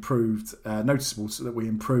that we improved. Noticeable that we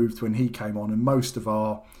improved when he came on, and most of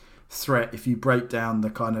our threat, if you break down the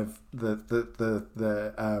kind of the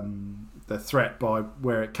threat by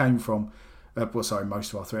where it came from, most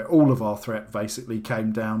of our threat, all of our threat basically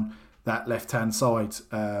came down that left hand side.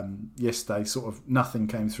 Yesterday, sort of nothing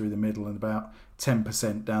came through the middle and about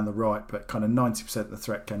 10% down the right, but kind of 90% of the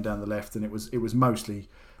threat came down the left, and it was mostly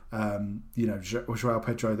Joao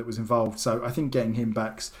Pedro that was involved. So I think getting him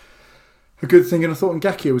back's a good thing, and I thought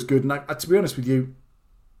Ngakia was good. And to be honest with you,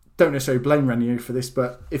 don't necessarily blame Ranieri for this,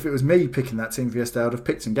 but if it was me picking that team for yesterday, I'd have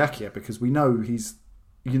picked Ngakia because we know he's,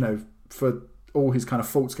 for all his kind of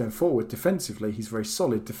faults going forward, defensively, he's very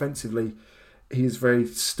solid. Defensively, he is very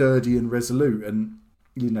sturdy and resolute, and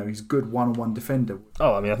he's a good one-on-one defender.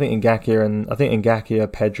 Oh, I mean, I think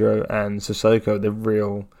Ngakia, Pedro, and Sissoko are the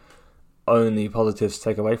real only positives to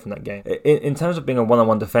take away from that game. In terms of being a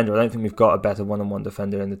one-on-one defender, I don't think we've got a better one-on-one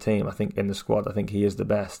defender in the team. I think in the squad, I think he is the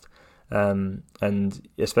best. And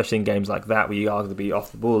especially in games like that where you are going to be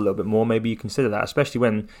off the ball a little bit more, maybe you consider that, especially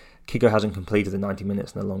when Kiko hasn't completed the 90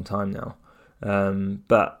 minutes in a long time now.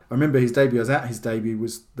 But I remember his debut. I was at his debut,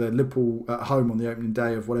 was the Liverpool at home on the opening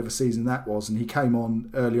day of whatever season that was, and he came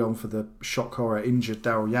on early on for the shock horror injured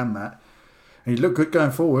Daryl Janmaat, and he looked good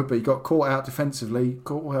going forward, but he got caught out defensively,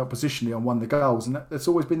 caught out positionally on one of the goals, and that's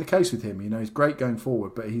always been the case with him. He's great going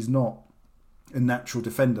forward, but he's not a natural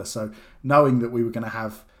defender. So knowing that we were going to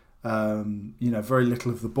have very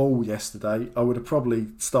little of the ball yesterday, I would have probably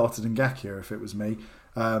started Ngakia if it was me.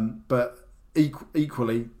 But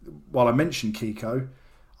equally, while I mentioned Kiko,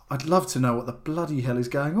 I'd love to know what the bloody hell is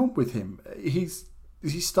going on with him. He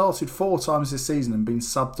started 4 times this season and been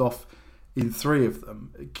subbed off in 3 of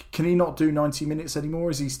them. Can he not do 90 minutes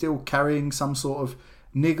anymore? Is he still carrying some sort of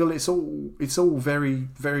niggle? It's all very,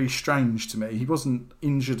 very strange to me. He wasn't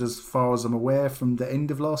injured as far as I'm aware from the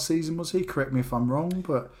end of last season, was he? Correct me if I'm wrong,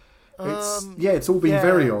 but it's all been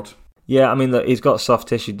very odd. Yeah, I mean, look, he's got soft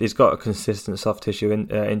tissue. He's got a consistent soft tissue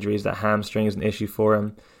injuries. That hamstring is an issue for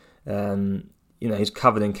him. He's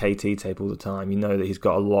covered in KT tape all the time. You know that he's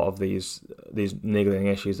got a lot of these niggling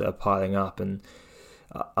issues that are piling up, and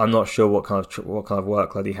I'm not sure what kind of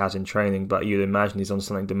workload he has in training, but you'd imagine he's on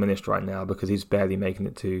something diminished right now because he's barely making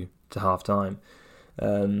it to half time.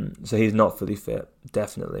 So he's not fully fit,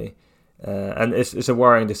 definitely. And it's a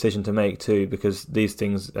worrying decision to make too, because these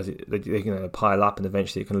things, as they pile up, and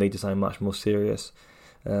eventually it can lead to something much more serious.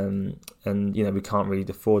 And we can't really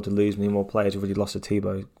afford to lose many more players. We've already lost to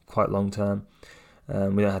Thibaut quite long term.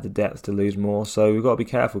 We don't have the depth to lose more, so we've got to be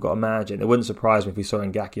careful. We've got to manage it. It wouldn't surprise me if we saw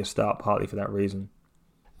Ngakia start, partly for that reason.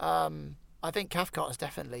 I think Cathcart has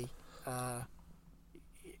definitely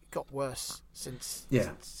got worse since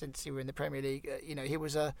he were in the Premier League. He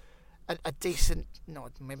was a decent,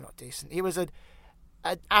 maybe not decent. He was an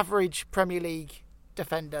average Premier League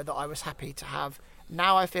defender that I was happy to have.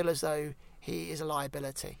 Now I feel as though he is a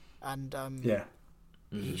liability, and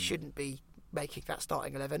he shouldn't be making that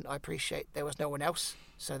starting 11. I appreciate there was no one else,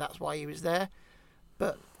 so that's why he was there.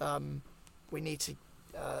 But we need to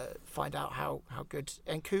find out how good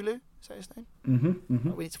Nkulu, is that his name?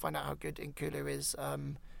 Mm-hmm. We need to find out how good Nkulu is,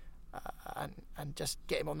 and just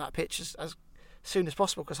get him on that pitch as soon as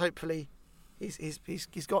possible, because hopefully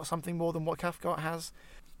he's got something more than what Cathcart has.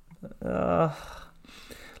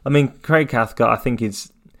 Craig Cathcart, I think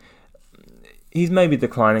he's maybe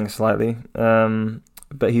declining slightly,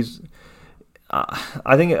 but he's.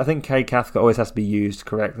 I think Craig Cathcart always has to be used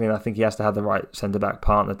correctly, and I think he has to have the right centre back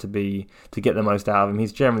partner to get the most out of him.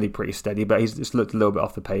 He's generally pretty steady, but he's just looked a little bit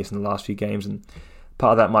off the pace in the last few games, and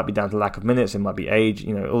part of that might be down to lack of minutes. It might be age.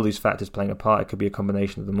 All these factors playing a part. It could be a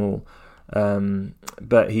combination of them all.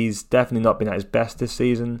 But he's definitely not been at his best this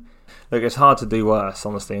season. Look, it's hard to do worse,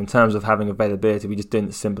 honestly, in terms of having availability. We just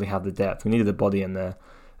didn't simply have the depth. We needed a body in there.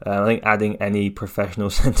 I think adding any professional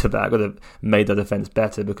centre-back would have made the defence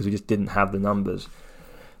better, because we just didn't have the numbers.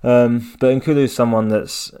 But Nkulu is someone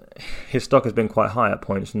his stock has been quite high at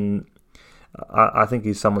points, and I think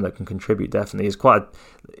he's someone that can contribute, definitely.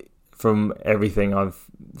 From everything I've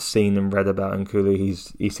seen and read about Nkulu,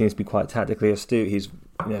 he seems to be quite tactically astute. He's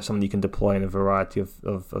someone you can deploy in a variety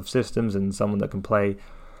of systems, and someone that can play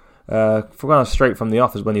straight from the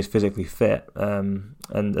office when he's physically fit,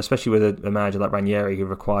 and especially with a manager like Ranieri, who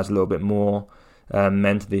requires a little bit more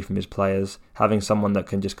mentally from his players. Having someone that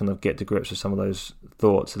can just kind of get to grips with some of those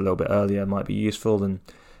thoughts a little bit earlier might be useful, and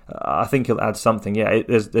I think he'll add something. Yeah,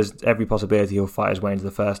 there's every possibility he'll fight his way into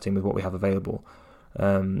the first team with what we have available.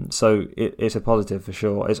 So it's a positive for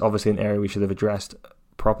sure. It's obviously an area we should have addressed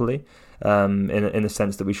properly, in the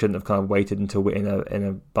sense that we shouldn't have kind of waited until we're in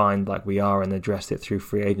a bind like we are and addressed it through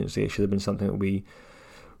free agency. It should have been something that we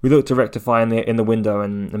looked to rectify in the window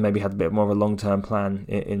and maybe had a bit more of a long-term plan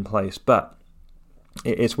in place. But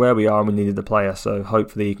it's where we are and we needed the player, so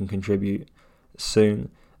hopefully he can contribute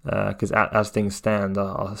soon. Because as things stand,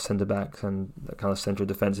 our centre backs and that kind of central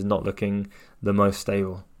defence is not looking the most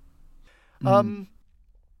stable. Ismaila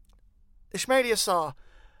Sarr,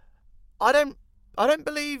 I don't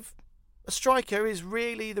believe a striker is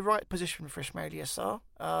really the right position for Ismaila Sarr.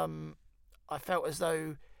 I felt as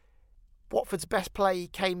though Watford's best play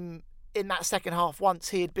came in that second half once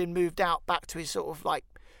he had been moved out back to his sort of like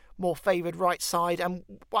more favoured right side, and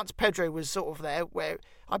once Pedro was sort of there, where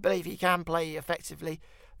I believe he can play effectively,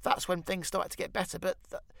 that's when things started to get better. But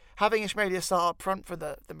having Ismaila Sarr up front for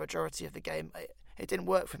the majority of the game, it didn't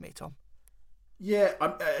work for me, Tom. Yeah,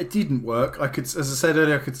 it didn't work. As I said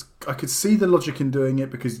earlier, I could see the logic in doing it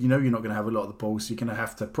because you're not going to have a lot of the ball, so you're going to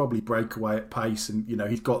have to probably break away at pace, and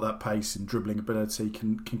he's got that pace and dribbling ability,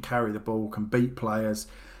 can carry the ball, can beat players,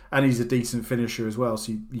 and he's a decent finisher as well.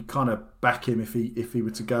 So you kind of back him if he were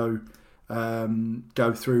to go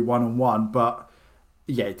through 1-on-1, but.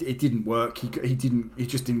 Yeah, it didn't work. He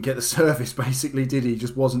just didn't get the service, basically, did he? He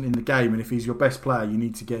just wasn't in the game. And if he's your best player, you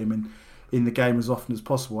need to get him in the game as often as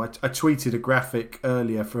possible. I tweeted a graphic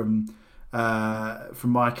earlier from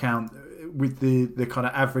my account with the kind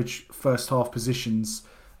of average first half positions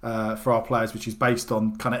for our players, which is based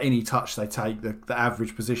on kind of any touch they take, the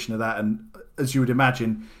average position of that. And as you would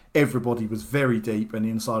imagine, everybody was very deep and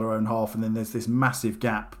inside our own half. And then there's this massive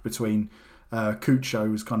gap between Cucho,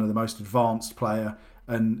 who's kind of the most advanced player,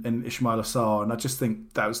 and Ismaila Sarr, and I just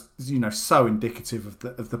think that was so indicative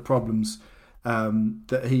of the problems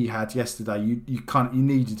that he had yesterday. You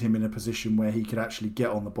needed him in a position where he could actually get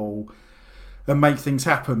on the ball and make things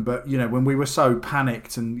happen. But when we were so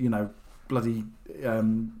panicked and bloody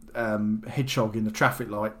hedgehog in the traffic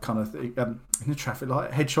light kind of thing, in the traffic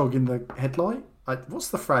light, hedgehog in the headlight. What's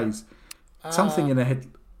the phrase? Something in a head.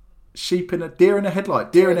 Deer in a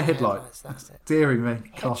headlight. Deer in a headlight. That's it. Deering me.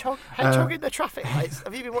 Hedgehog in the traffic lights.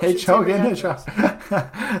 Have you been watching Hedgehog in the traffic.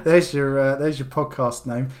 There's your podcast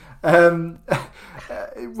name.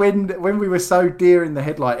 When we were so deer in the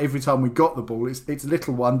headlight every time we got the ball, it's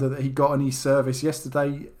little wonder that he got any service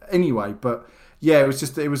yesterday anyway. But yeah,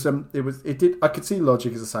 I could see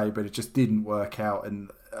logic, as I say, but it just didn't work out. And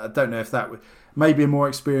I don't know if that would, maybe a more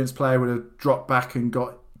experienced player would have dropped back and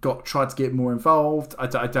tried to get more involved. I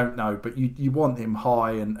don't know, but you want him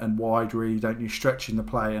high and wide, really, don't you? Stretching the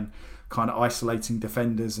play and kind of isolating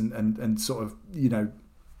defenders and sort of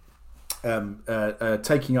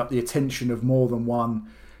taking up the attention of more than one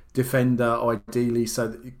defender, ideally, so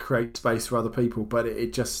that you create space for other people. But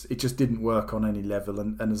it just didn't work on any level.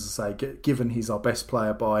 And as I say, given he's our best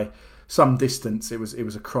player by some distance, it was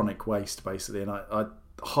a chronic waste basically. And I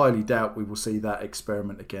highly doubt we will see that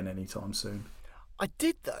experiment again anytime soon. I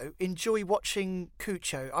did, though, enjoy watching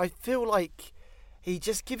Cucho. I feel like he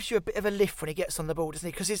just gives you a bit of a lift when he gets on the ball, doesn't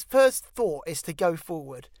he? Because his first thought is to go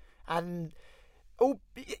forward. And,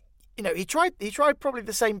 he tried probably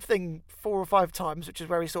the same thing 4 or 5 times, which is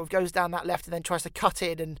where he sort of goes down that left and then tries to cut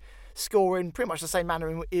in and score in pretty much the same manner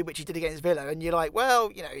in which he did against Villa. And you're like,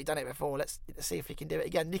 well, he's done it before. Let's see if he can do it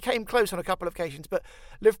again. And he came close on a couple of occasions, but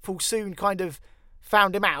Liverpool soon kind of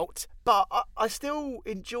found him out. But I still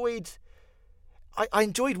enjoyed... I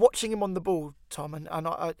enjoyed watching him on the ball, Tom, and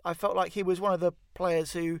I felt like he was one of the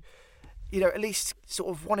players who, at least sort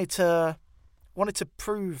of wanted to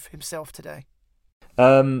prove himself today.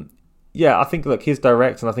 Yeah, I think, look, he's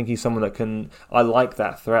direct, and I think he's someone that can... I like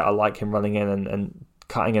that threat. I like him running in and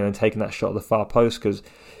cutting in and taking that shot at the far post, because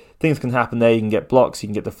things can happen there. You can get blocks, you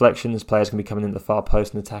can get deflections, players can be coming into the far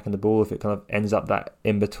post and attacking the ball if it kind of ends up that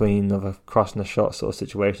in-between of a cross and a shot sort of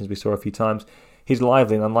situations we saw a few times. He's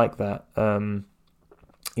lively, and I like that.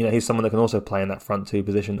 He's someone that can also play in that front 2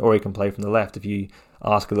 position, or he can play from the left if you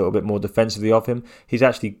ask a little bit more defensively of him. He's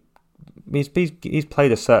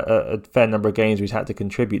played a fair number of games where he's had to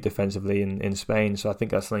contribute defensively in Spain, so I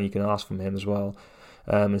think that's something you can ask from him as well.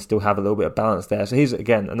 And still have a little bit of balance there. So he's,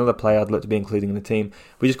 again, another player I'd look to be including in the team.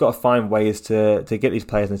 We just got to find ways to get these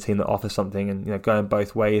players in the team that offer something and going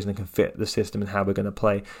both ways and can fit the system and how we're going to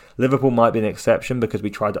play. Liverpool might be an exception because we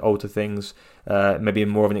tried to alter things maybe in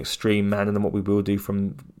more of an extreme manner than what we will do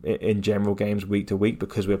in general games week to week,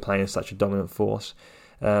 because we're playing such a dominant force.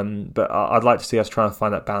 But I'd like to see us try and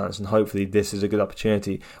find that balance, and hopefully this is a good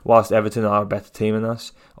opportunity. Whilst Everton are a better team than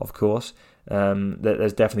us, of course,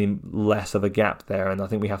 there's definitely less of a gap there, and I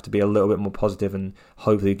think we have to be a little bit more positive and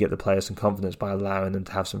hopefully get the players some confidence by allowing them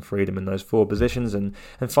to have some freedom in those forward positions and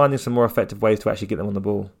finding some more effective ways to actually get them on the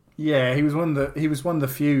ball. Yeah, he was one of the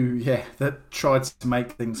few that tried to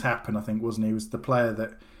make things happen, I think, wasn't he? He was the player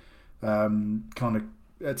that kind of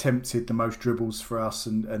attempted the most dribbles for us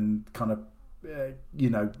and kind of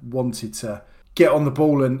wanted to get on the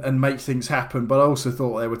ball and make things happen. But I also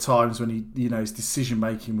thought there were times when he, his decision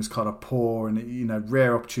making was kind of poor, and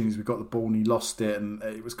rare opportunities we got the ball and he lost it, and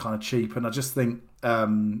it was kind of cheap. And I just think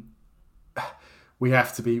we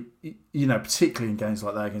have to be, particularly in games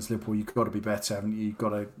like that against Liverpool, you've got to be better, haven't you? You've got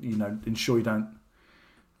to, ensure you don't.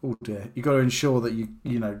 Oh dear! You've got to ensure that you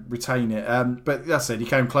retain it. But that said, he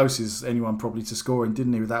came close as anyone probably to scoring,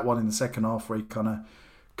 didn't he? With that one in the second half where he kind of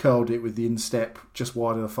curled it with the instep just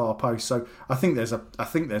wide of the far post. So I think there's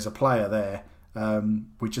a player there.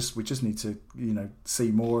 We just need to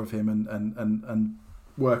see more of him and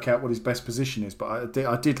work out what his best position is. But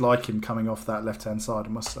I did like him coming off that left hand side, I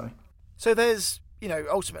must say. So there's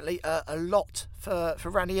ultimately a lot for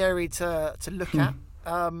Ranieri to look at.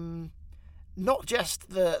 Not just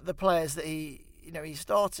the players that he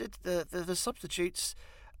started, the substitutes.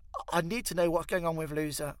 I need to know what's going on with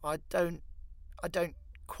Loser. I don't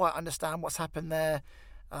quite understand what's happened there.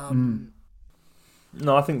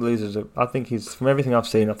 No, I think Loser's. I think he's, from everything I've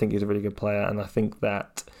seen, I think he's a really good player, and I think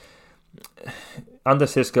that under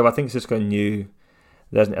Xisco, I think Xisco knew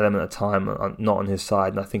there's an element of time not on his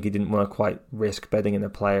side, and I think he didn't want to quite risk betting in a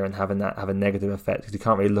player and having that have a negative effect, because you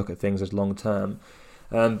can't really look at things as long term.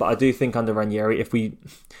 But I do think under Ranieri, if we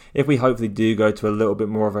hopefully do go to a little bit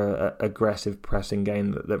more of a aggressive pressing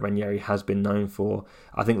game that Ranieri has been known for,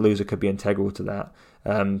 I think Loser could be integral to that.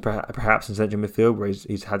 Perhaps in central midfield, where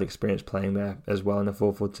he's had experience playing there as well in the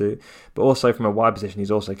 4-4-2, but also from a wide position,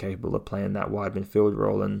 he's also capable of playing that wide midfield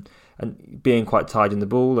role and being quite tied in the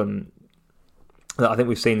ball. And I think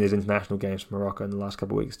we've seen these international games from Morocco in the last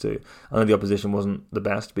couple of weeks too. I know the opposition wasn't the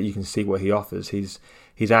best, but you can see what he offers. He's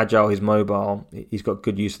agile, he's mobile, he's got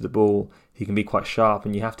good use of the ball, he can be quite sharp,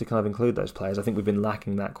 and you have to kind of include those players. I think we've been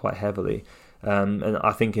lacking that quite heavily. And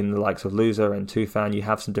I think in the likes of Loser and Tufan, you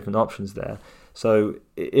have some different options there. So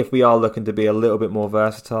if we are looking to be a little bit more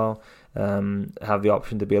versatile, have the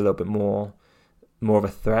option to be a little bit more of a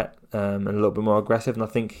threat and a little bit more aggressive, and I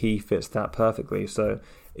think he fits that perfectly. So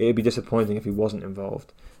it'd be disappointing if he wasn't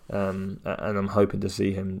involved, and I'm hoping to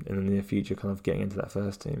see him in the near future kind of getting into that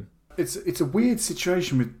first team. It's a weird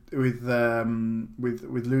situation with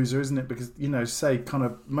Loser, isn't it? Because say kind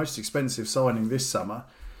of most expensive signing this summer,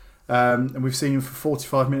 and we've seen him for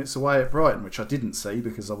 45 minutes away at Brighton, which I didn't see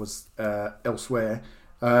because I was elsewhere.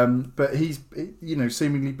 But he's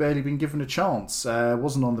seemingly barely been given a chance.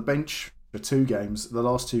 Wasn't on the bench for the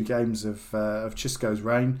last two games of Xisco's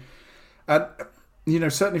reign, and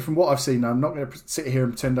certainly from what I've seen, I'm not going to sit here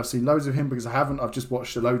and pretend I've seen loads of him because I haven't. I've just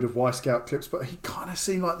watched a load of Y-Scout clips, but he kind of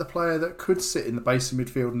seemed like the player that could sit in the base of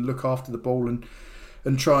midfield and look after the ball and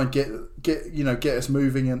try and get us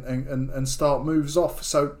moving and start moves off.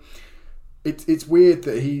 So it's weird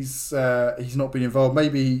that he's not been involved.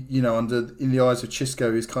 Maybe in the eyes of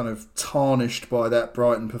Xisco, he's kind of tarnished by that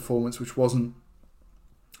Brighton performance, which wasn't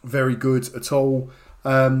very good at all.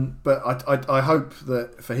 But I hope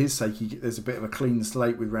that for his sake there's a bit of a clean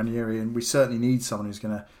slate with Ranieri, and we certainly need someone who's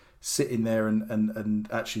going to sit in there and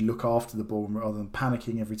actually look after the ball rather than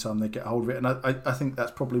panicking every time they get hold of it. And I think that's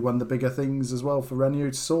probably one of the bigger things as well for Ranieri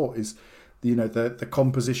to sort is the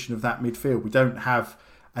composition of that midfield. We don't have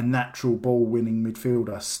a natural ball winning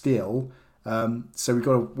midfielder still, so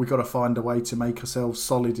we've got to find a way to make ourselves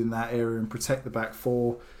solid in that area and protect the back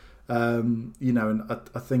four. And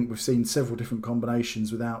I think we've seen several different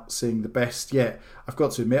combinations without seeing the best yet. I've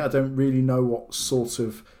got to admit, I don't really know what sort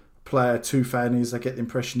of player Tufan is. I get the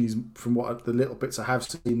impression he's, from what the little bits I have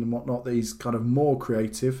seen and whatnot, that he's kind of more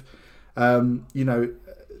creative. So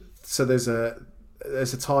there's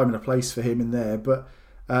a time and a place for him in there. But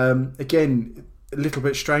again, a little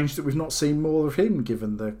bit strange that we've not seen more of him,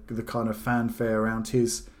 given the kind of fanfare around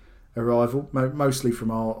his arrival, mostly from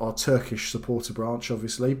our Turkish supporter branch,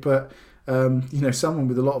 obviously, but someone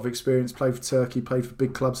with a lot of experience, played for Turkey, played for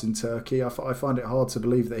big clubs in Turkey. I find it hard to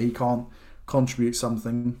believe that he can't contribute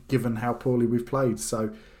something given how poorly we've played.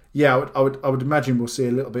 So yeah, I would imagine we'll see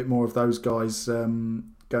a little bit more of those guys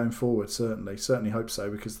going forward. Certainly hope so,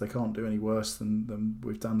 because they can't do any worse than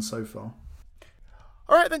we've done so far.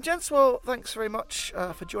 All right then, gents, well, thanks very much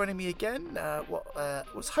for joining me again. What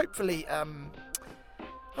was hopefully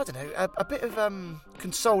I don't know, a bit of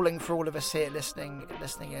consoling for all of us here listening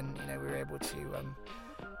in. You know, we were able to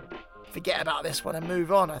forget about this one and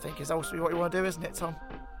move on, I think, is ultimately what you want to do, isn't it, Tom?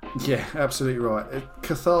 Yeah, absolutely right.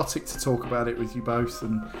 Cathartic to talk about it with you both,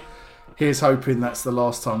 and here's hoping that's the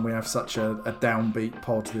last time we have such a downbeat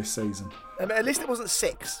pod this season. At least it wasn't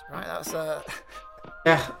 6, right? That's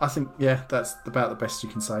Yeah, I think, that's about the best you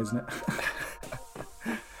can say, isn't it?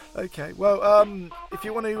 Okay, well, if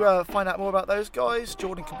you want to find out more about those guys,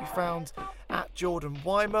 Jordan can be found at Jordan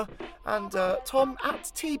Weimer, and Tom at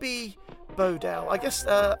TB Bodell. I guess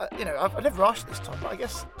I've never asked this, Tom, but I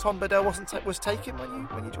guess Tom Bodell was taken when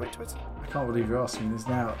you joined Twitter. I can't believe you're asking. There's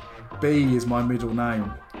now B is my middle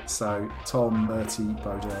name, so Tom Bertie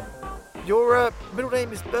Bodell. Your middle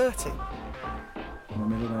name is Bertie. My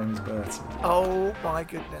middle name is Bertie. Oh my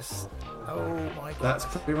goodness. That's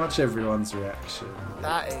pretty much everyone's reaction.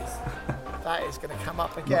 That is going to come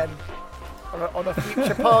up again on a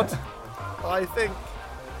future pod, I think.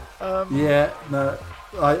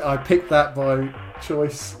 I picked that by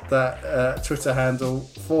choice, that Twitter handle,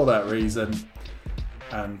 for that reason,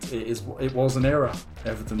 and it was an error,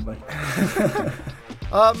 evidently.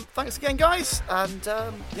 Thanks again, guys, and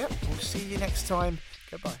we'll see you next time.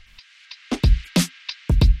 Goodbye.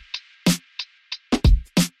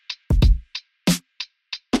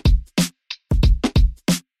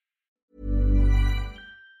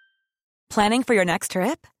 Planning for your next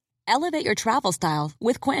trip? Elevate your travel style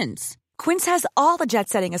with Quince. Quince has all the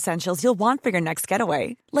jet-setting essentials you'll want for your next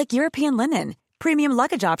getaway, like European linen, premium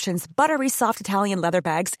luggage options, buttery soft Italian leather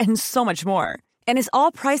bags, and so much more. And is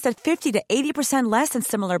all priced at 50 to 80% less than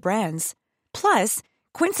similar brands. Plus,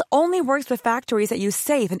 Quince only works with factories that use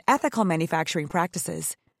safe and ethical manufacturing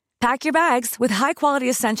practices. Pack your bags with high-quality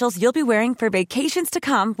essentials you'll be wearing for vacations to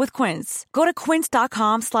come with Quince. Go to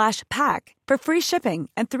quince.com/pack for free shipping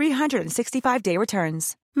and 365-day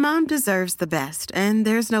returns. Mom deserves the best, and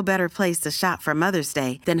there's no better place to shop for Mother's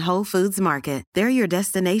Day than Whole Foods Market. They're your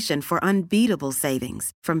destination for unbeatable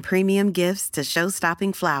savings, from premium gifts to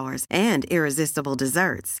show-stopping flowers and irresistible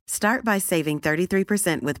desserts. Start by saving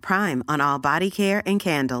 33% with Prime on all body care and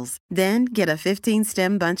candles. Then get a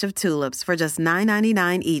 15-stem bunch of tulips for just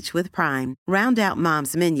 $9.99 each with Prime. Round out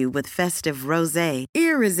Mom's menu with festive rosé,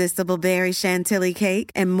 irresistible berry chantilly cake,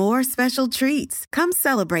 and more special treats. Come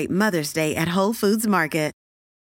celebrate Mother's Day at Whole Foods Market.